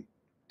on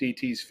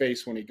DT's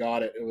face when he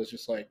got it, it was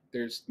just like,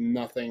 there's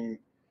nothing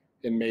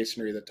in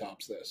Masonry that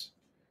tops this.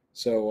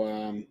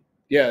 So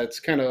yeah, it's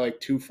kind of like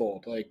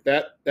twofold. Like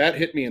that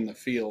hit me in the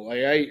feel.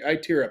 I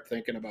tear up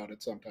thinking about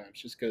it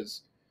sometimes, just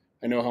because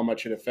I know how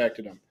much it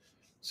affected him.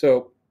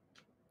 So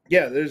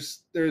yeah,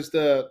 there's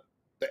the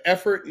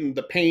effort and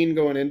the pain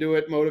going into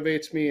it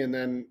motivates me, and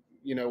then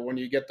when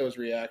you get those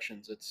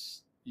reactions,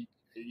 it's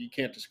you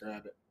can't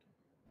describe it.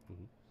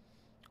 Mm-hmm.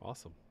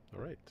 Awesome.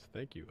 All right,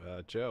 thank you,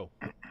 Joe.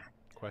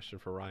 Question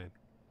for Ryan.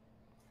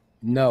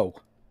 No,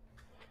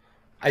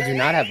 I do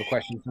not have a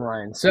question for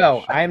Ryan.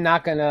 So I'm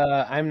not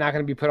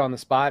gonna be put on the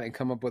spot and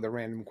come up with a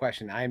random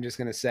question. I am just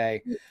gonna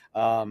say,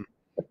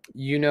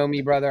 you know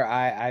me, brother.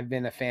 I've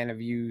been a fan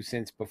of you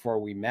since before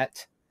we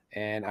met,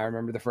 and I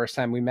remember the first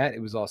time we met.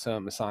 It was also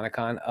at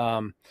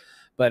Masonicon.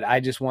 But I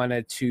just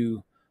wanted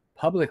to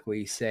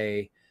publicly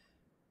say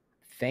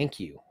thank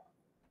you.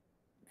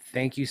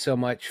 Thank you so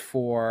much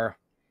for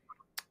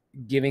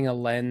giving a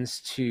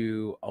lens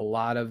to a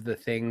lot of the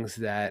things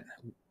that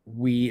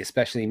we,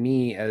 especially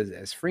me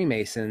as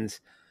Freemasons,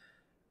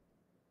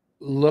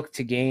 look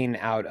to gain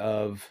out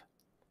of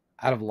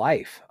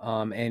life.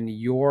 And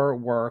your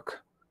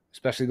work,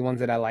 especially the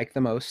ones that I like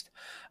the most,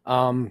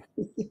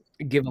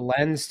 give a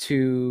lens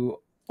to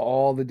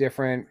all the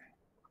different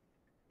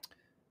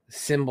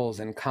symbols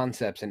and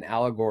concepts and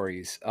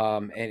allegories,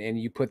 and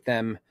you put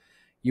them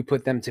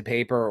to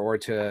paper or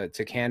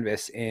to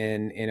canvas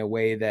in a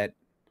way that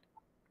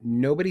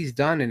nobody's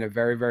done in a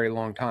very, very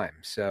long time.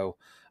 So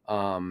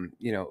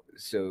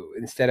so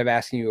instead of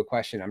asking you a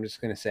question, I'm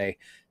just going to say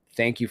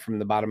thank you from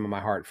the bottom of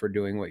my heart for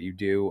doing what you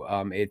do.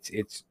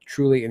 It's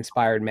truly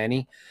inspired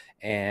many,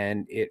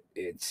 and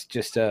it's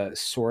just a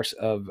source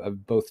of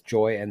both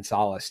joy and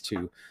solace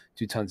to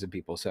tons of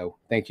people. So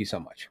thank you so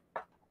much.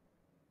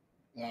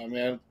 Oh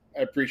man,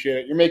 I appreciate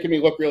it. You're making me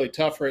look really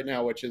tough right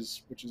now, which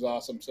is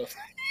awesome. So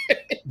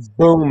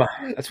boom,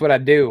 that's what I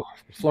do.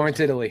 Florence,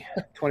 Italy,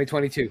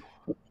 2022.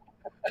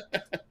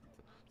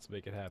 Let's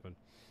make it happen.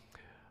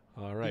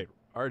 All right,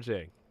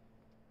 RJ.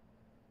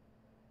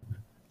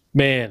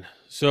 Man,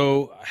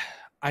 so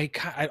I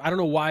don't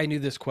know why I knew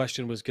this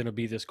question was going to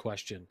be this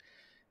question.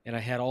 And I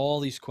had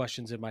all these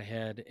questions in my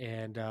head.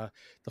 And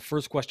the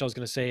first question I was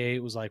going to say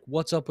was like,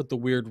 what's up with the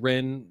weird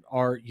Ren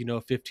art,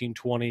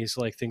 1520s,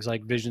 like things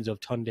like Visions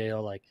of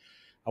Tundale? Like,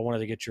 I wanted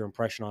to get your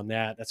impression on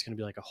that. That's going to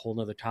be like a whole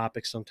nother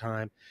topic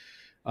sometime.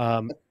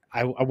 I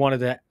wanted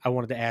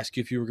to ask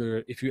you if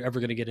you're ever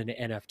going to get into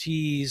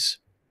NFTs.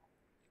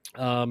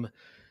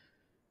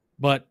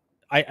 But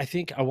I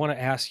think I want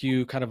to ask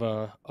you kind of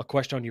a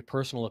question on your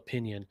personal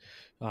opinion.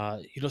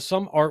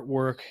 Some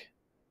artwork,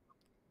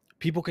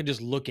 people can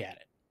just look at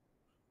it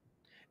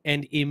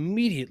and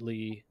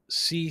immediately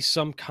see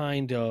some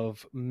kind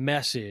of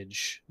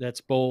message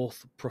that's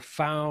both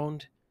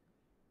profound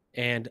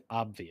and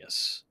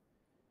obvious.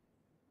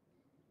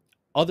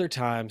 Other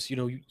times,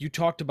 you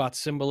talked about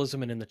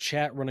symbolism, and in the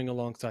chat running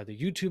alongside the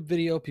YouTube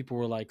video, people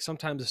were like,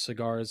 sometimes a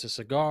cigar is a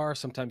cigar,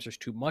 sometimes there's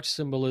too much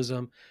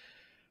symbolism,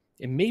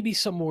 and maybe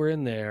somewhere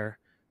in there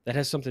that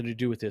has something to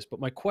do with this.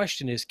 But my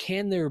question is,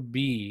 can there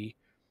be,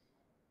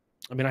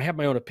 I have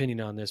my own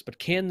opinion on this, but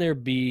can there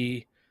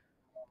be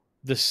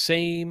the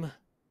same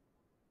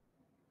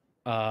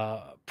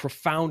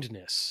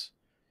profoundness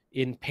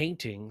in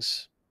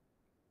paintings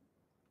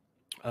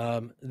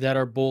that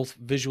are both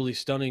visually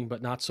stunning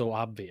but not so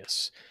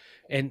obvious?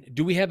 And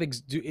do we have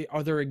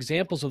are there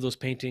examples of those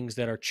paintings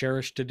that are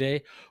cherished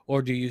today,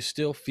 or do you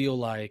still feel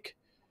like,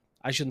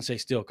 I shouldn't say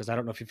still, because I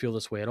don't know if you feel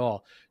this way at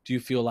all, do you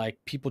feel like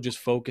people just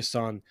focus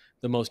on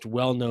the most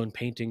well-known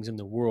paintings in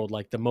the world,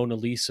 like the Mona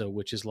Lisa,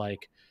 which is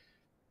like,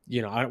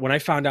 when I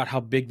found out how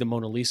big the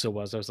Mona Lisa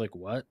was, I was like,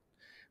 what?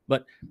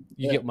 But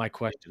you get my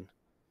question.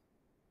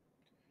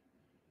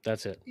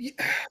 That's it.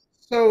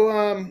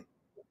 So,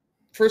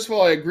 first of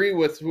all, I agree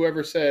with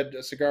whoever said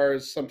a cigar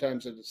is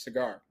sometimes a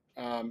cigar.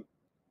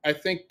 I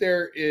think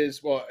there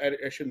is, well,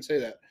 I shouldn't say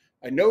that.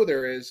 I know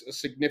there is a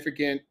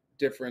significant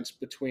difference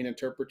between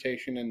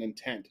interpretation and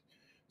intent.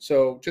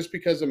 So just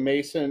because just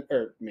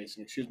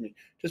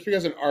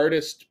because an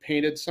artist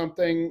painted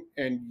something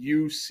and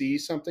you see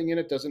something in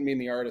it doesn't mean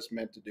the artist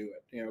meant to do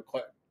it.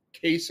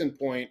 Case in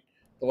point,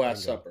 The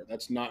Last Supper.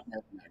 That's not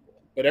Mark Magdalene.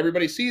 But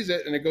everybody sees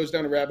it, and it goes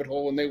down a rabbit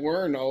hole, and they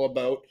learn all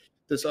about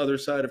this other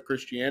side of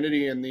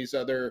Christianity and these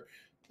other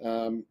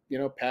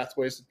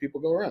pathways that people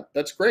go around.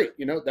 That's great.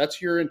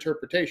 That's your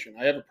interpretation.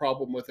 I have a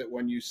problem with it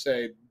when you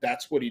say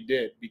that's what he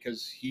did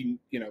because he,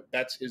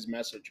 that's his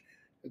message.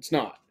 It's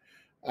not.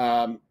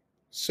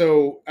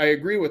 So I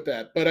agree with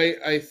that. But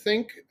I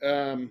think,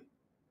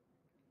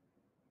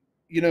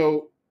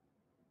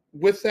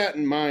 with that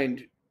in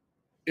mind,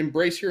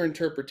 embrace your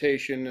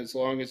interpretation as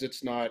long as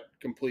it's not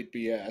complete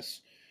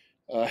BS.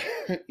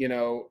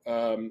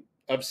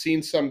 I've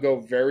seen some go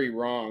very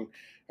wrong.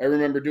 I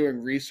remember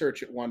doing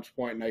research at one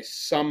point, and I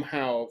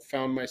somehow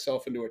found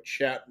myself into a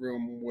chat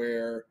room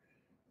where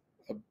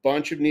a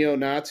bunch of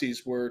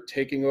neo-Nazis were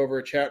taking over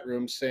a chat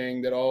room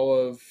saying that all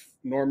of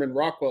Norman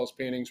Rockwell's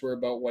paintings were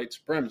about white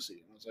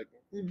supremacy. And I was like,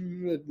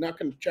 not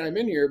going to chime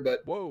in here, but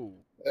whoa,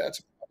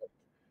 that's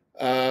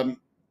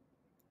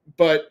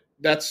but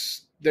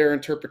that's their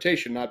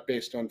interpretation, not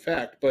based on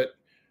fact. But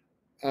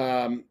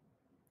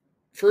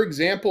for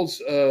examples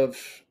of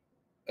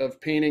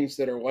paintings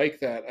that are like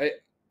that,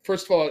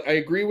 first of all, I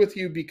agree with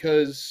you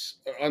because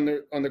on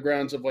the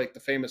grounds of like the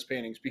famous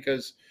paintings,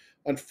 because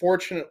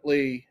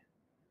unfortunately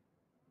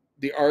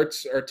the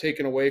arts are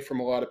taken away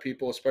from a lot of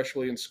people,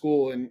 especially in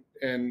school,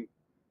 and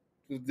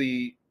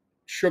the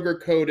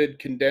sugar-coated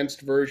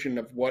condensed version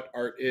of what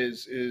art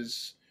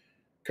is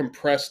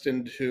compressed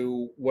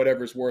into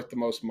whatever's worth the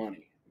most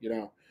money.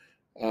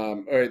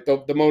 All right,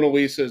 the Mona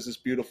Lisa is this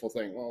beautiful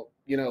thing. Well,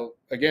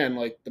 again,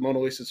 like the Mona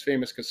Lisa is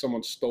famous because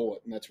someone stole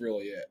it, and that's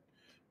really it.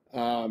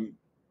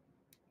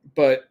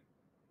 But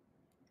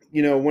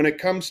when it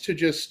comes to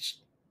just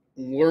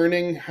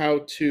learning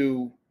how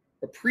to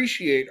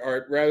appreciate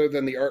art rather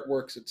than the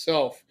artworks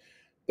itself,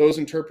 those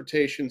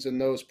interpretations and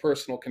those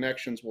personal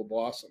connections will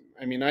blossom.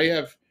 I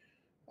have,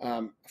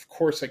 of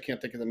course, I can't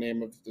think of the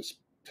name of this.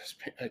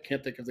 I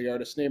can't think of the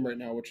artist's name right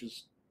now, which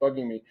is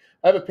bugging me.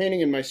 I have a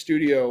painting in my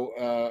studio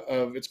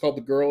it's called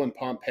The Girl in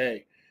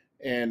Pompeii.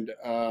 And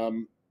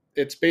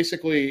it's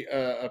basically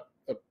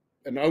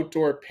an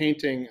outdoor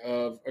painting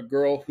of a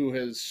girl who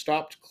has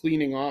stopped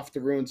cleaning off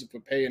the ruins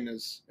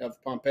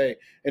of Pompeii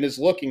and is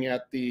looking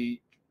at the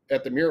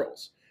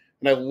murals.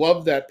 And I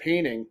love that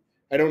painting.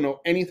 I don't know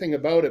anything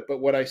about it, but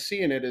what I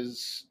see in it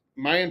is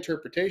my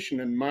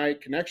interpretation, and my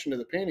connection to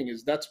the painting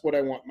is that's what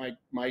I want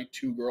my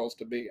two girls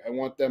to be. I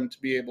want them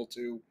to be able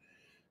to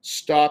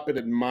stop and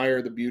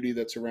admire the beauty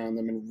that's around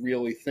them and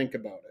really think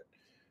about it.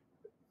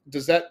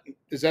 Is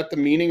that the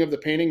meaning of the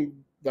painting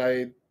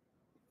by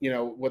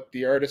what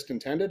the artist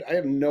intended? I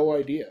have no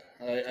idea.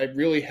 I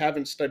really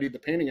haven't studied the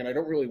painting, and I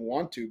don't really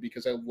want to,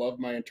 because I love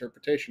my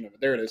interpretation of it.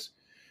 There it is.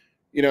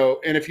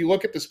 And if you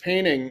look at this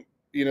painting,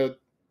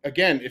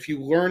 again, if you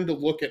learn to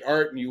look at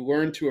art and you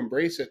learn to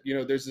embrace it,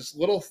 there's this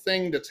little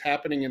thing that's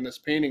happening in this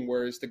painting,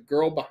 whereas the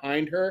girl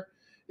behind her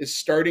is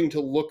starting to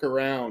look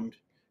around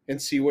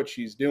and see what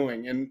she's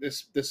doing. And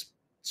this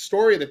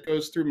story that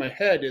goes through my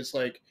head is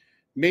like,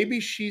 maybe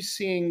she's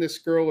seeing this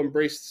girl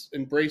embrace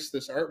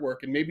this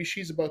artwork, and maybe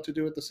she's about to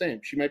do it the same.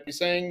 She might be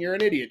saying, "You're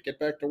an idiot, get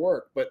back to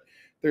work." But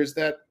there's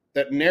that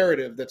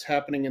narrative that's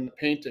happening in the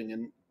painting,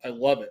 and I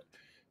love it.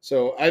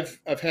 So I've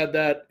had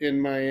that in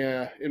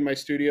my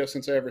studio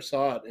since I ever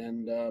saw it,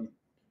 and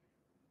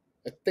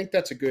I think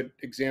that's a good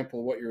example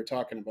of what you were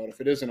talking about.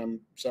 If it isn't,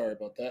 I'm sorry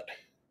about that.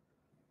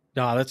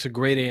 No, that's a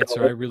great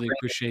answer. I really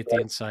appreciate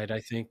the insight. I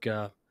think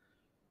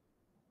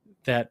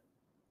that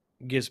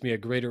gives me a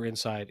greater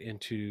insight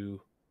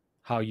into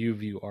how you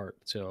view art.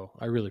 So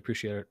I really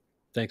appreciate it.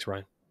 Thanks,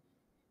 Ryan.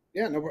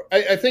 Yeah, no,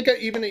 I think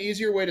even an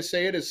easier way to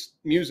say it is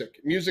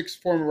music. Music's a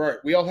form of art.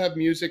 We all have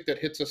music that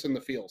hits us in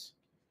the feels.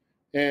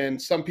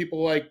 And some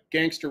people like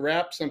gangster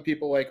rap. Some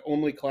people like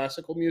only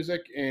classical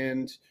music.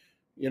 And,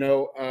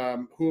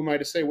 who am I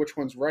to say which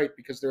one's right?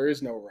 Because there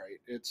is no right.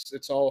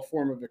 It's all a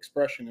form of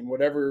expression. And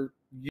whatever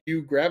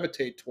you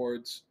gravitate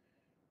towards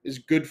is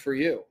good for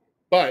you.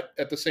 But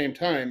at the same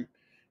time,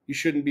 you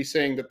shouldn't be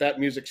saying that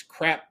music's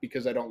crap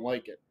because I don't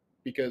like it.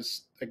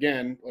 Because,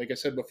 again, like I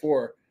said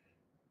before,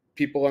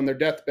 people on their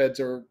deathbeds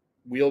are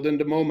wheeled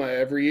into MoMA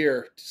every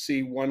year to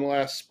see one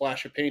last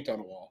splash of paint on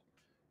a wall.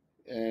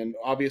 And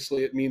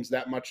obviously it means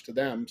that much to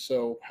them.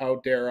 So how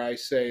dare I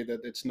say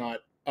that it's not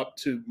up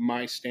to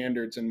my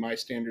standards, and my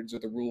standards are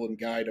the rule and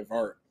guide of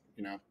art,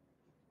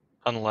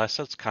 Unless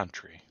it's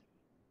country.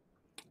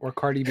 Or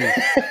Cardi B.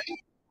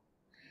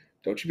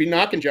 Don't you be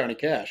knocking Johnny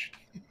Cash.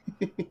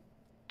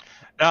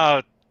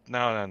 No,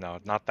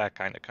 not that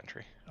kind of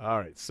country. All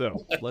right,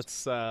 so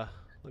let's let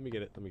me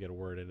get a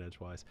word in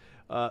edgewise.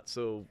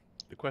 So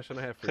the question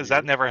I have for you, because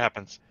that never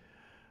happens.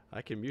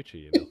 I can mute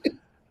you,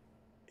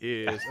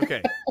 is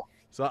okay.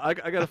 So I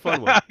got a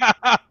fun one.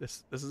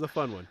 This is a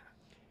fun one.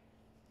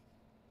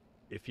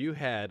 If you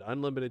had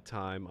unlimited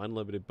time,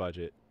 unlimited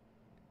budget,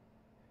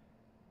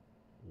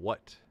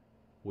 what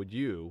would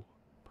you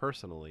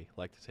personally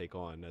like to take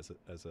on as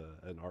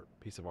an art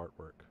piece of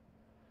artwork?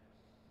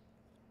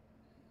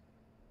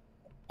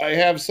 I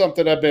have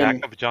something I've been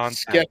Back of John's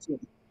sketching.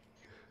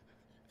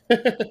 So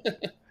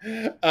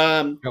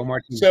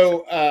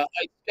I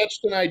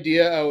sketched an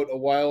idea out a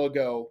while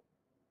ago.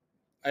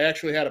 I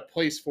actually had a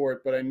place for it,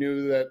 but I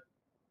knew that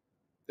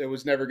it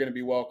was never going to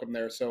be welcome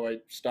there, so I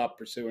stopped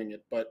pursuing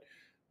it. But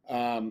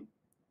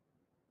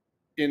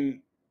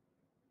in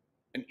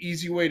an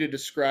easy way to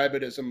describe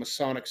it is a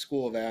Masonic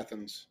School of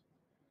Athens.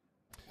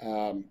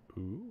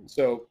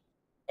 So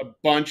a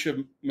bunch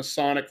of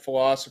Masonic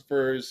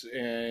philosophers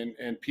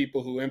and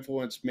people who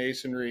influenced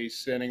Masonry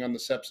standing on the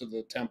steps of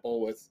the temple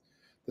with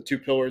the two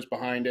pillars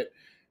behind it.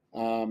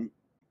 I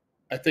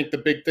think the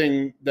big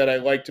thing that I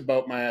liked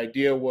about my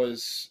idea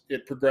was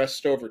it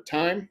progressed over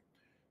time.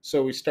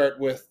 So we start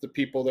with the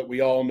people that we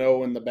all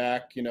know in the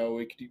back.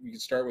 We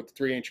could start with the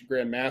three ancient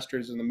Grand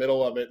Masters in the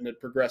middle of it, and it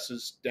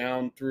progresses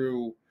down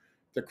through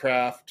the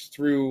craft,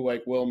 through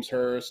like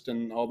Wilmshurst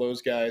and all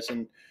those guys.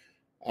 And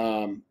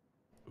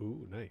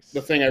ooh, nice.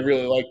 The thing I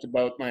really liked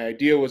about my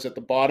idea was at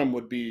the bottom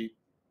would be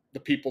the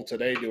people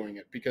today doing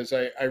it, because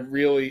it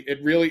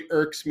really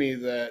irks me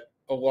that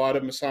a lot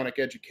of Masonic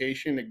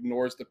education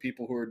ignores the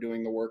people who are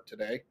doing the work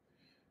today.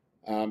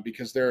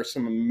 Because there are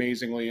some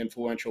amazingly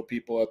influential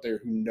people out there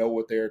who know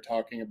what they are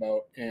talking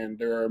about. And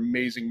there are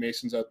amazing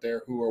Masons out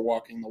there who are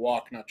walking the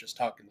walk, not just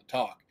talking the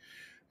talk.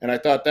 And I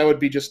thought that would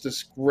be just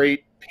this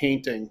great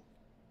painting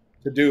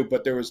to do,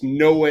 but there was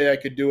no way I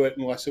could do it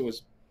unless it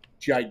was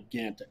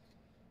gigantic.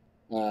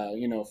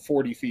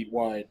 40 feet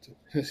wide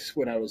is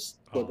what I was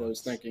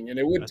thinking. And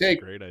it would take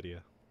a great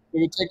idea. It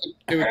would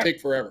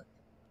take forever.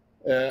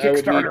 I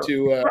would need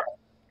to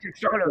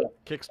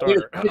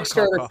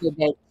Kickstarter for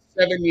about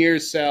 7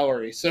 years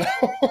salary. So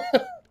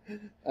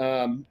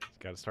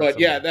but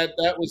yeah,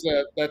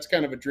 that's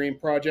kind of a dream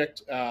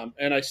project.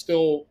 And I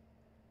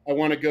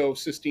want to go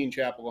Sistine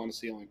Chapel on the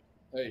ceiling.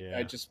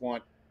 I just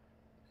want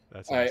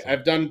that's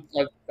awesome.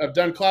 I've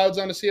done clouds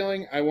on the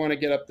ceiling. I want to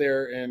get up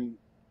there and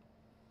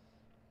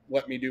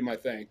let me do my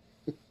thing.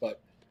 But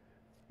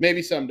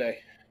maybe someday.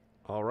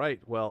 All right.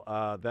 Well,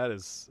 that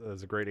is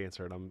a great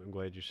answer, and I'm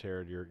glad you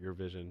shared your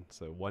vision.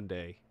 So one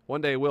day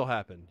will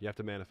happen. You have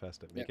to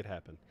manifest it, make it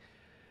happen.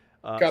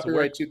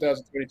 Copyright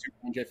 2022,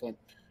 Ryan J. Flynn.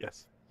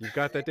 Yes, you've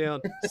got that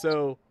down.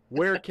 So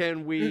where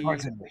can we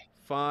Constantly.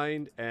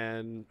 find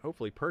and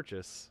hopefully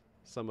purchase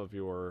some of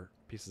your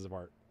pieces of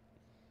art?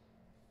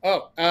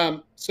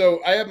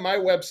 So I have my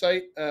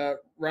website,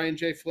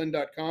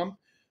 ryanjflynn.com.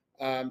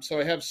 So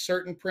I have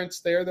certain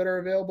prints there that are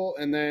available,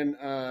 and then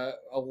a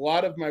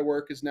lot of my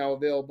work is now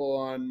available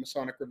on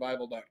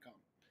MasonicRevival.com.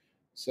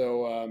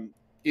 So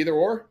either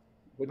or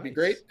would be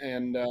great.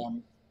 And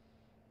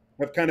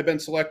I've kind of been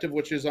selective,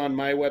 which is on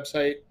my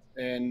website,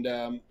 and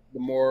the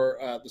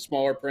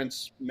smaller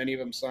prints, many of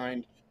them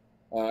signed,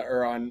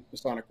 are on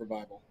Masonic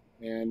Revival.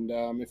 And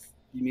if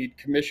you need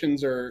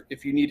commissions or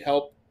if you need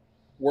help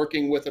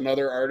working with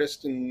another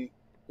artist in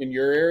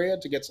your area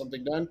to get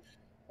something done,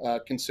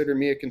 consider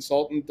me a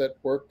consultant that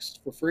works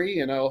for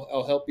free, and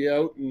I'll help you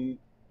out and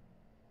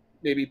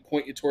maybe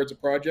point you towards a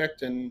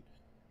project. And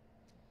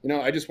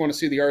I just want to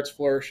see the arts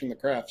flourish in the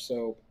craft.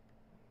 So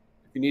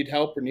if you need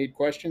help or need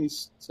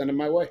questions, send them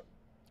my way.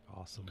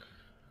 Awesome.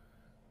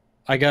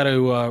 I got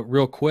to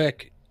real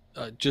quick,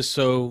 just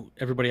so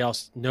everybody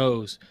else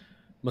knows,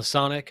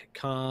 Masonic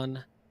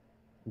Con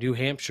New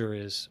Hampshire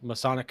is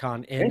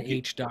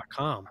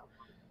MasonicConNH.com.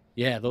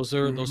 Yeah, those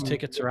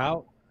tickets are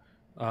out.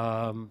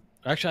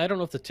 Actually, I don't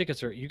know if the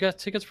tickets are. You got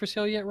tickets for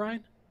sale yet,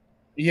 Ryan?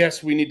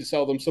 Yes, we need to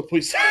sell them. So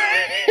please.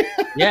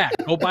 Yeah,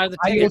 go buy the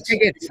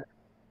tickets.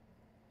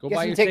 Go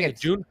buy your tickets.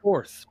 June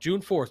 4th,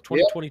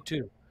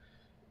 2022.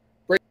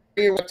 Bring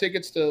your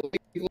tickets to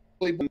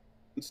legally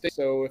state.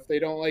 So if they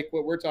don't like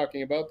what we're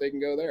talking about, they can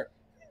go there.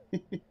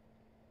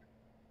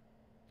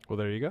 Well,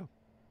 there you go.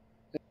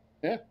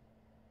 Yeah.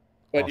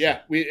 But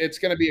awesome. it's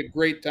going to be a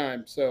great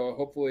time. So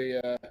hopefully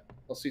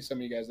I'll see some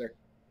of you guys there.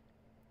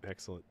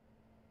 Excellent.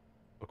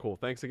 Well, cool.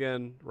 Thanks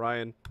again,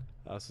 Ryan.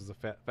 This was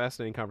a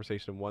fascinating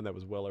conversation, one that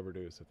was well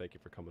overdue. So thank you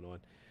for coming on.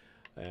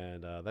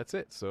 And that's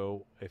it.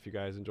 So if you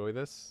guys enjoy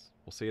this,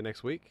 we'll see you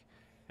next week.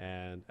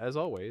 And as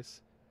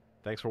always,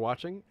 thanks for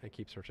watching and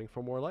keep searching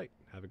for more light.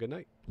 Have a good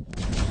night.